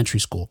my elementary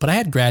school, but I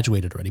had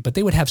graduated already. But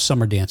they would have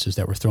summer dances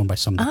that were thrown by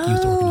some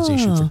youth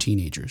organization for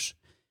teenagers.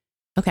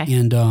 Okay.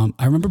 And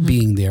I remember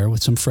being there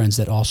with some friends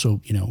that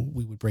also,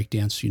 we would break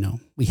dance.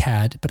 We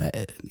had, but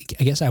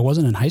I guess I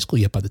wasn't in high school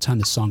yet by the time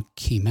the song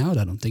came out.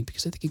 I don't think,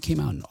 because I think it came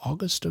out in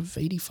August of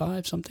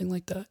 '85, something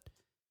like that.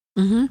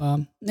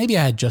 Maybe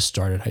I had just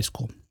started high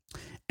school.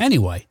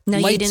 Anyway. No,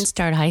 you didn't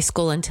start high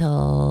school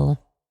until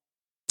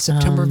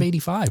September of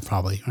 '85,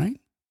 probably, right?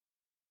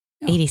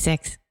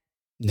 86.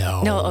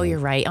 No. Oh, you're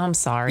right. I'm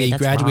sorry. Yeah, you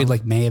graduated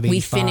like May of '85. We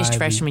finished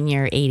freshman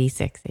year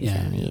 86,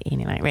 87,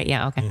 89. Right.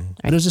 Yeah. Okay. Right.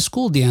 But it was a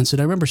school dance.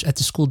 And I remember at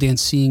the school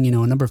dance seeing, a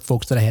number of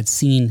folks that I had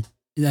seen,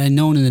 that I'd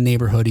known in the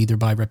neighborhood, either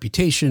by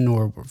reputation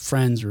or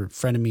friends or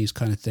frenemies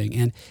kind of thing.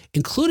 And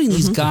including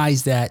these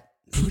guys that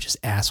were just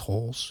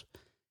assholes.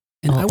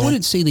 And I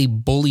wouldn't say they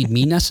bullied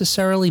me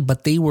necessarily,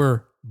 but they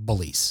were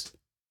bullies,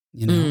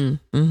 And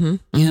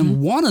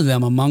one of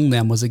them among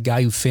them was a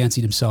guy who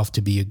fancied himself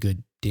to be a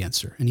good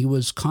dancer, and he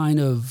was kind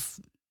of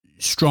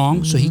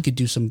strong, so he could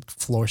do some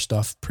floor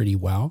stuff pretty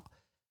well.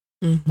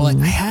 But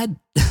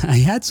I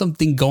had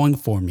something going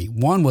for me.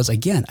 One was,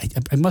 again,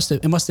 it must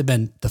have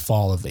been the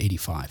fall of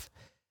 '85.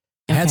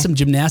 I had some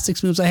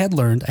gymnastics moves I had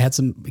learned. I had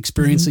some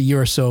experience a year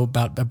or so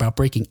about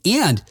breaking,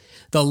 and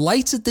the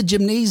lights at the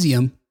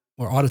gymnasium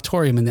or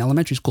auditorium in the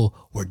elementary school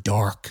were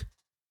dark,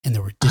 and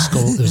there were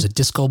there was a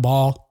disco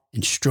ball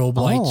and strobe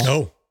lights.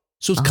 So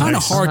it's kind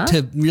of hard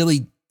to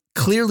really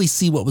clearly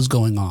see what was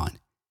going on.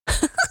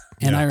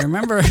 And I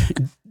remember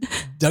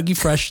Dougie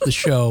Fresh, the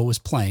show, was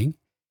playing,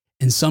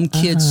 and some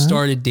kids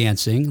started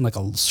dancing, like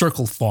a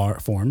circle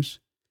forms.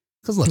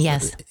 Because look,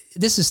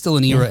 this is still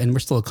an era, and we're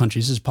still a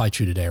country. This is probably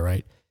true today,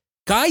 right?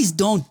 Guys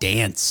don't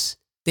dance.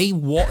 They're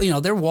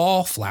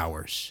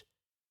wallflowers.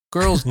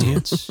 Girls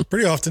dance.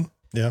 Pretty often,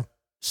 yeah.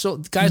 So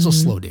guys will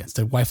slow dance.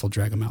 Their wife will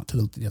drag them out to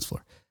the dance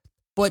floor.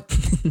 But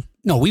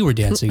no, we were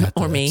dancing at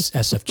the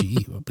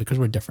SFGE because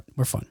we're different.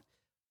 We're fun.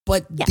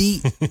 But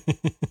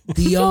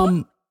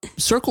the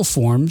circle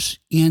forms,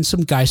 and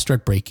some guys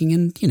start breaking,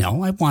 and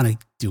I want to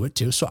do it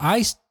too. So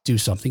I do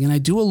something, and I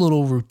do a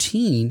little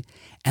routine,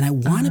 and I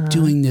wind up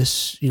doing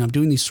this. I'm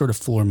doing these sort of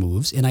floor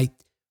moves, and I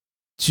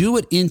do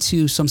it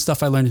into some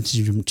stuff I learned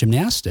into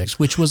gymnastics,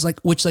 which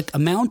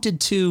amounted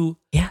to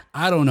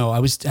I don't know.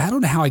 I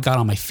don't know how I got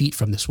on my feet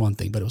from this one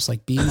thing, but it was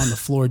like being on the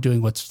floor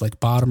doing what's like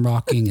bottom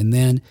rocking, and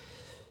then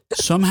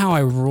somehow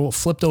I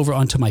flipped over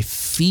onto my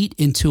feet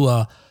into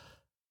a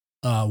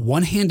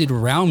one-handed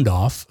round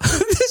off.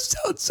 This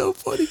sounds so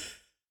funny.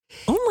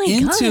 Oh my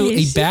God. Into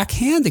a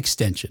backhand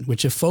extension,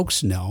 which if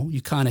folks know,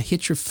 you kind of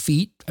hit your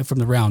feet from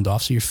the round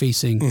off. So you're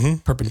facing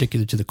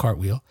perpendicular to the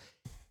cartwheel.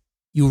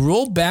 You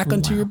roll back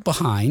onto your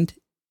behind,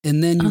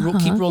 and then you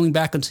keep rolling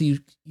back until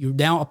you're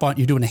now up on,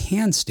 you're doing a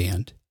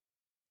handstand.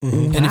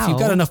 And if you've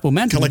got enough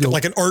momentum,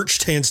 like an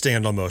arched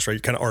handstand almost,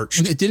 right? Kind of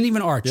arched. It didn't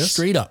even arch,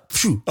 straight up.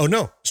 Oh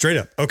no, straight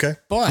up. Okay.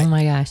 But, oh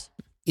my gosh.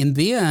 And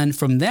then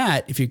from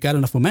that, if you've got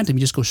enough momentum,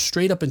 you just go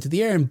straight up into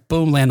the air and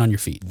boom, land on your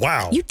feet.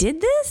 Wow. You did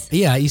this?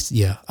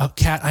 Yeah.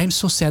 Kat, I am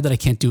so sad that I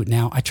can't do it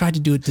now. I tried to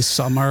do it this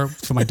summer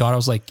for my daughter. I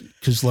was like,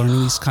 because learning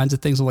these kinds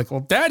of things, I'm like,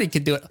 well, Daddy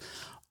can do it.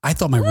 I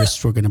thought my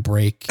wrists were going to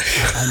break.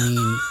 I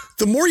mean,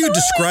 the more you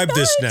describe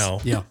this now,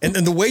 and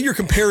the way you're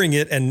comparing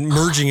it and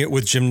merging it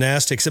with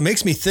gymnastics, it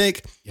makes me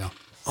think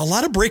a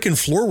lot of break and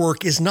floor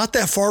work is not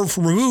that far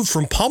removed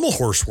from pommel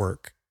horse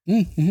work.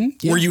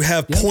 Where you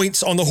have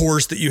points on the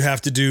horse that you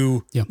have to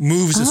do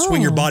moves that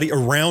swing your body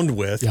around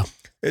with.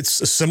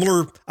 It's a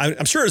similar,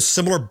 I'm sure it's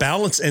similar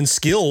balance and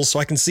skills. So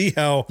I can see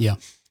how it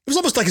was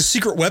almost like a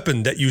secret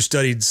weapon that you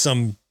studied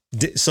some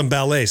some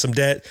ballet, some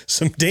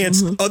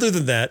dance other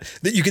than that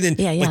you can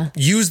then like,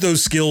 use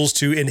those skills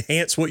to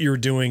enhance what you're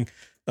doing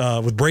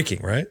with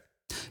breaking, right?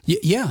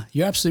 Yeah,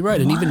 you're absolutely right.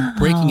 And even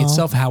breaking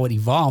itself, how it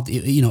evolved,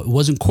 it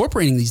was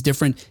incorporating these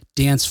different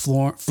dance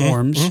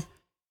forms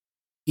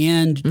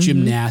and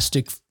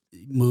gymnastic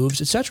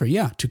moves, etc.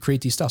 Yeah, to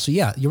create these styles. So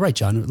yeah, you're right,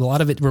 John. A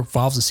lot of it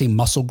revolves the same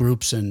muscle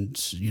groups,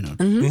 and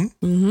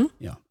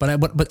yeah. But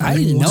I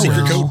didn't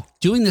know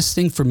doing this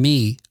thing for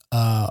me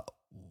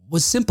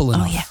was simple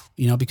enough.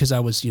 Because I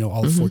was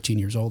all of 14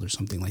 years old or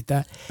something like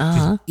that,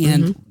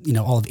 and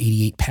all of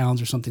 88 pounds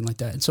or something like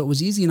that. And so it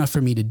was easy enough for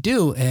me to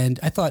do. And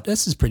I thought,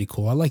 this is pretty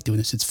cool. I like doing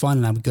this. It's fun,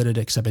 and I'm good at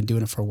it because I've been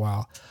doing it for a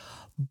while.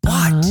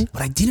 But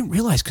what I didn't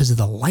realize, because of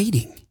the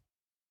lighting,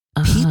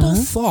 people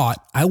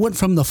thought I went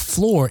from the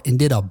floor and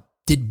did a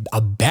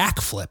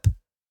backflip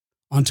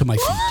onto my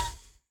feet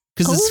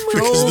because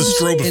the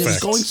strobe effect. And it was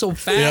going so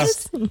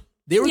fast. Yeah.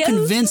 They were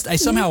convinced I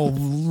somehow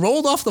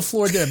rolled off the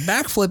floor, did a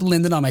backflip,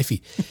 landed on my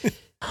feet.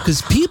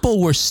 Because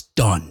people were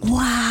stunned.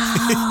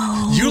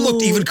 Wow. You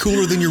looked even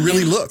cooler than you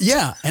really looked.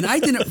 Yeah. And I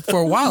didn't, for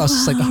a while, I was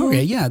just like,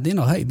 okay, yeah.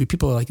 Hey,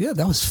 people were like, yeah,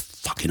 that was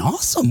fucking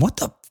awesome. What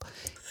the?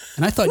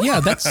 And I thought, yeah,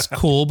 that's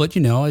cool. But,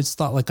 it's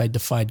not like I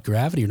defied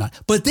gravity or not.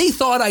 But they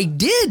thought I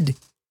did.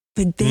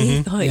 But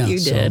they thought you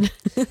did.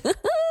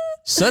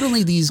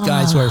 Suddenly, these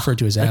guys who I refer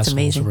to as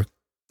assholes were,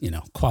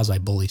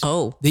 quasi-bullies.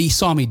 Oh. They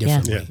saw me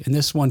differently. Yeah. And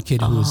this one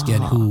kid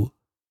who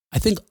I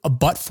think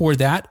but for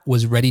that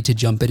was ready to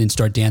jump in and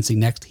start dancing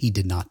next. He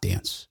did not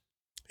dance.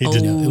 He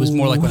didn't. It was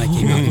more like when I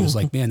came out, he was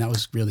like, man, that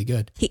was really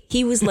good.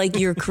 He was like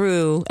your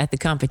crew at the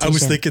competition. I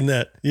was thinking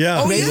that.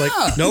 Yeah. Oh, yeah.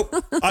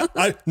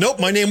 Like, nope.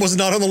 My name was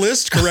not on the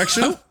list.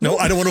 Correction. No,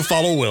 I don't want to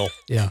follow Will.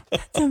 Yeah.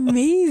 That's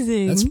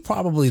amazing. That's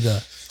probably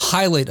the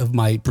highlight of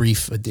my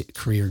brief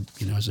career,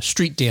 as a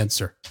street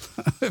dancer,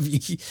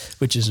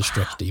 which is a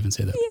stretch to even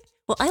say that. Yeah.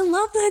 Well, I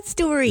love that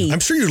story.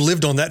 I'm sure you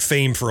lived on that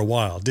fame for a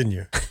while, didn't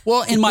you?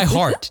 Well, in my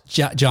heart,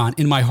 John,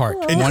 in my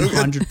heart,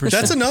 100%.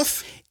 That's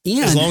enough.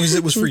 And as long as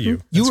it was for you.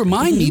 You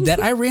remind me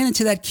that I ran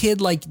into that kid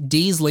like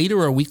days later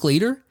or a week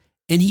later,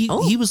 and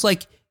he was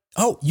like,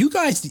 oh, you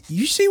guys,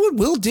 you see what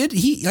Will did?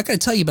 I got to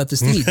tell you about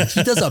this thing.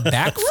 He does a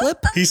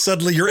backflip. He's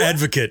suddenly your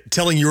advocate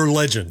telling your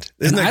legend.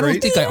 Isn't that great? I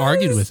don't think I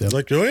argued with him.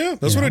 Like, oh yeah,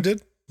 that's what I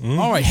did.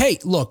 All right. Hey,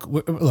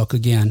 look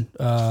again,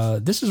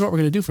 this is what we're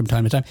going to do from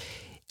time to time.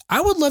 I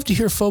would love to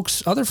hear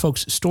other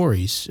folks'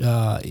 stories.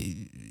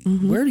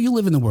 Where do you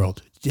live in the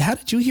world? How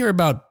did you hear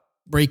about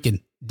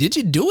breaking? Did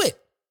you do it?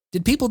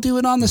 Did people do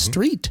it on the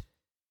street?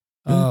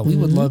 We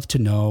would love to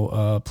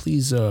know.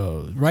 Please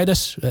write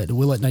us at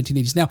Will at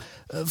 1980s. Now,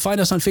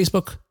 find us on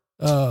Facebook,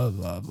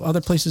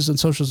 other places on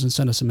socials, and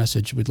send us a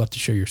message. We'd love to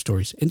share your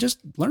stories and just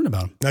learn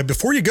about them. Now,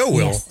 before you go,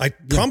 Will, I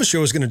promised you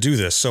I was going to do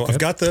this. So I've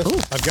got the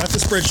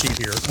spreadsheet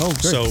here. Oh,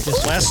 good.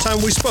 So last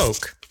time we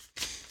spoke,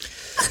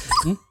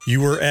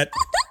 you were at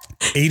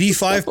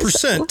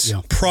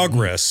 85%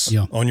 progress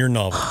on your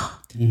novel.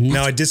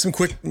 Now, I did some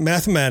quick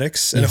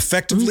mathematics, and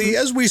effectively,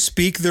 as we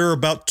speak, there are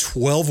about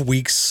 12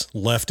 weeks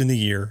left in the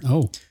year.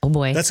 Oh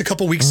boy. That's a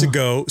couple weeks to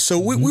go. So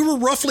we were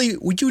roughly,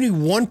 we do need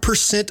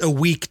 1% a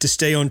week to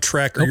stay on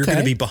track, or you're going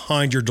to be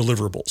behind your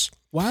deliverables.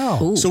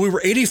 Wow. Ooh. So we were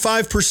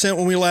 85%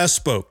 when we last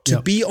spoke.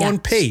 To be on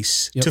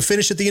pace to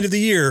finish at the end of the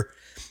year,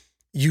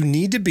 you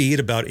need to be at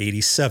about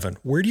 87.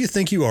 Where do you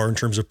think you are in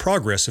terms of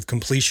progress of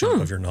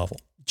completion of your novel?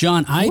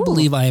 John, I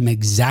believe I am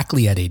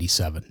exactly at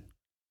 87.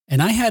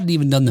 And I hadn't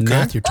even done the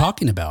math you're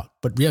talking about,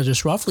 but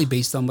just roughly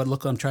based on what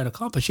I'm trying to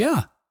accomplish.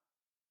 Yeah.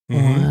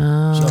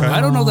 Wow. So I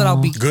don't know that I'll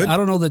be good. I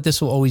don't know that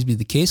this will always be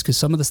the case, because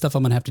some of the stuff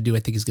I'm going to have to do, I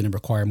think, is going to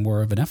require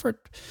more of an effort.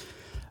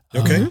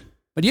 Okay.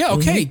 But yeah,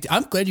 okay.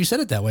 I'm glad you said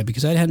it that way,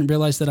 because I hadn't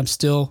realized that I'm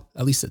still,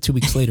 at least 2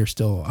 weeks later,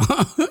 still.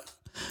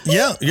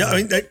 Yeah. I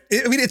mean,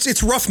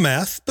 it's rough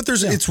math, but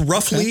it's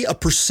roughly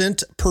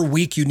 1% per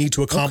week you need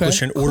to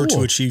accomplish in order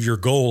to achieve your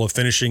goal of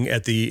finishing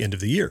at the end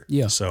of the year.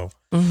 Yeah. So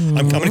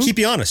I'm going to keep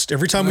you honest.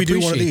 Every time we do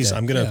one of these,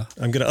 I'm going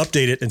to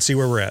update it and see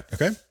where we're at.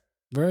 Okay.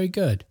 Very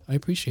good. I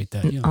appreciate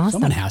that. Yeah. Awesome.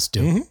 Someone has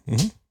to.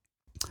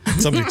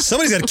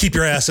 Somebody's got to keep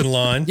your ass in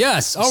line.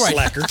 Yes. All right.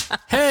 Slacker.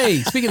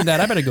 Hey, speaking of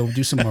that, I better go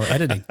do some more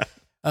editing.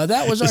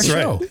 That was our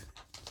show.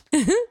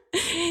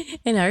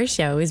 And our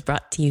show is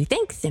brought to you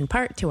thanks in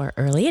part to our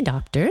early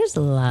adopters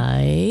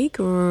like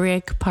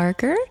Rick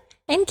Parker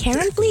and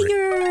Karen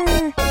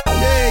Flieger.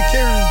 Yay,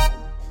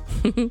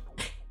 Karen.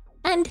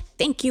 And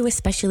thank you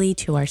especially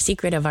to our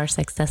Secret of Our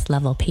Success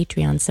Level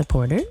Patreon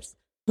supporters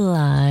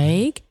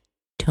like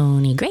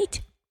Tony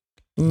Great,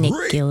 Nick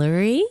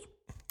Guillory,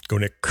 go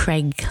Nick,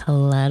 Craig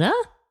Coletta,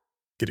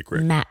 get it,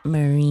 Craig, Matt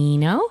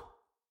Marino,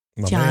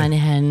 John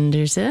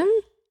Henderson,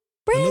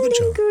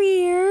 Brandon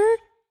Greer,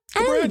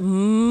 and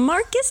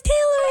Marcus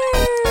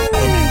Taylor.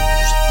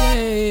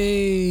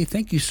 Yay.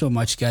 Thank you so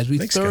much, guys.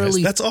 Thanks,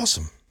 guys. That's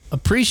awesome.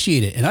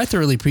 Appreciate it. And I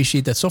thoroughly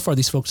appreciate that so far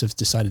these folks have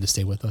decided to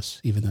stay with us,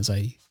 even as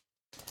I,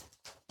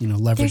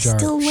 leverage our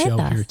show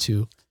here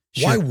too.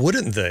 Sure. Why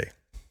wouldn't they?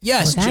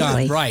 Yes,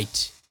 John,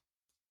 right.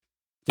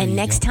 And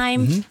next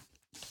time,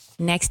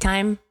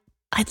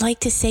 I'd like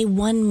to say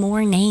one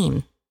more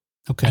name.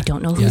 Okay. I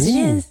don't know whose it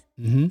is.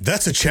 Mm-hmm.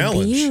 That's a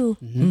challenge. You.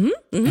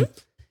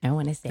 I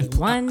want to say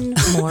one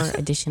more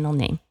additional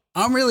name.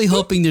 I'm really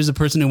hoping there's a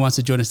person who wants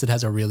to join us that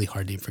has a really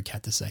hard name for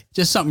Kat to say.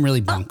 Just something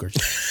really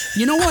bonkers.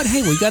 You know what?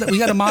 Hey, we got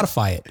to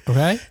modify it.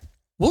 Okay.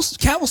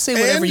 Kat will say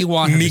whatever you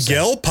want.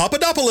 Miguel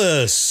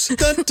Papadopoulos.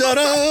 Dun, dun,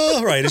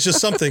 dun. Right. It's just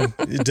something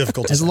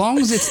difficult to say. As long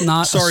as it's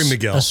not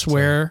Miguel. a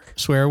swear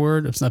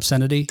word, it's an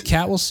obscenity.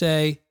 Kat will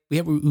say, we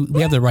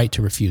have the right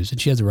to refuse,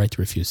 and she has the right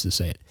to refuse to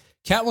say it.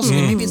 Kat will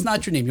say, maybe it's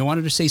not your name. You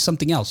wanted to say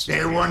something else.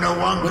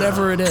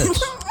 Whatever it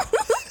is.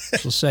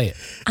 She'll say it.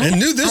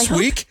 And new this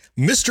week,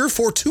 Mr.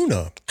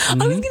 Fortuna. I was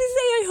going to say,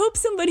 I hope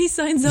somebody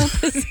signs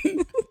up as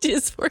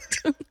Jizz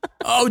Fortuna.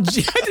 Oh, I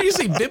thought you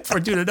say Bib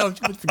Fortuna. No, she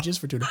went for Jizz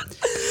Fortuna.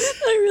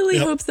 I really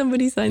hope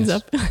somebody signs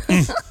up.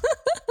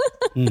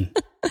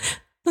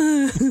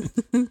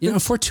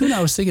 Fortuna,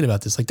 I was thinking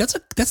about this. Like,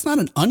 that's not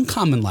an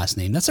uncommon last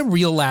name. That's a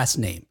real last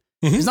name.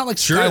 Mm-hmm. It's not like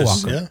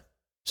Skywalker. Yeah.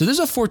 So there's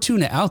a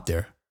Fortuna out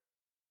there.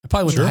 I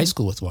probably went to high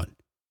school with one.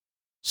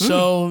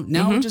 So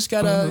now we just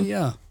got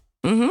to,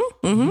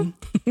 Oh,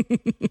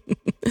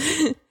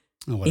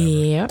 whatever.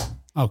 Yep.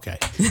 Okay.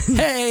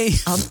 Hey.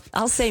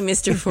 I'll say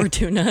Mr.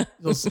 Fortuna.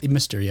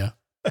 Mr. Yeah.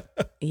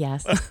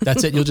 Yes.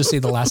 That's it. You'll just say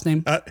the last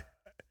name? Out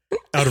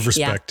of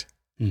respect.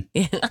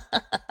 Yeah.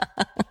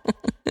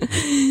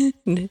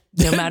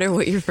 No matter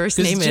what your first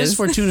name is. Jizz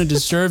Fortuna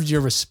deserves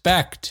your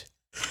respect.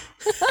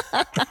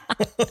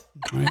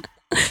 Right.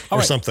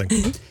 Or something.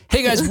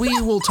 Hey guys,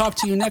 we will talk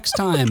to you next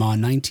time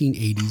on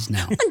 1980s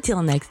Now.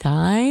 Until next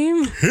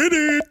time. Hit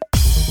it.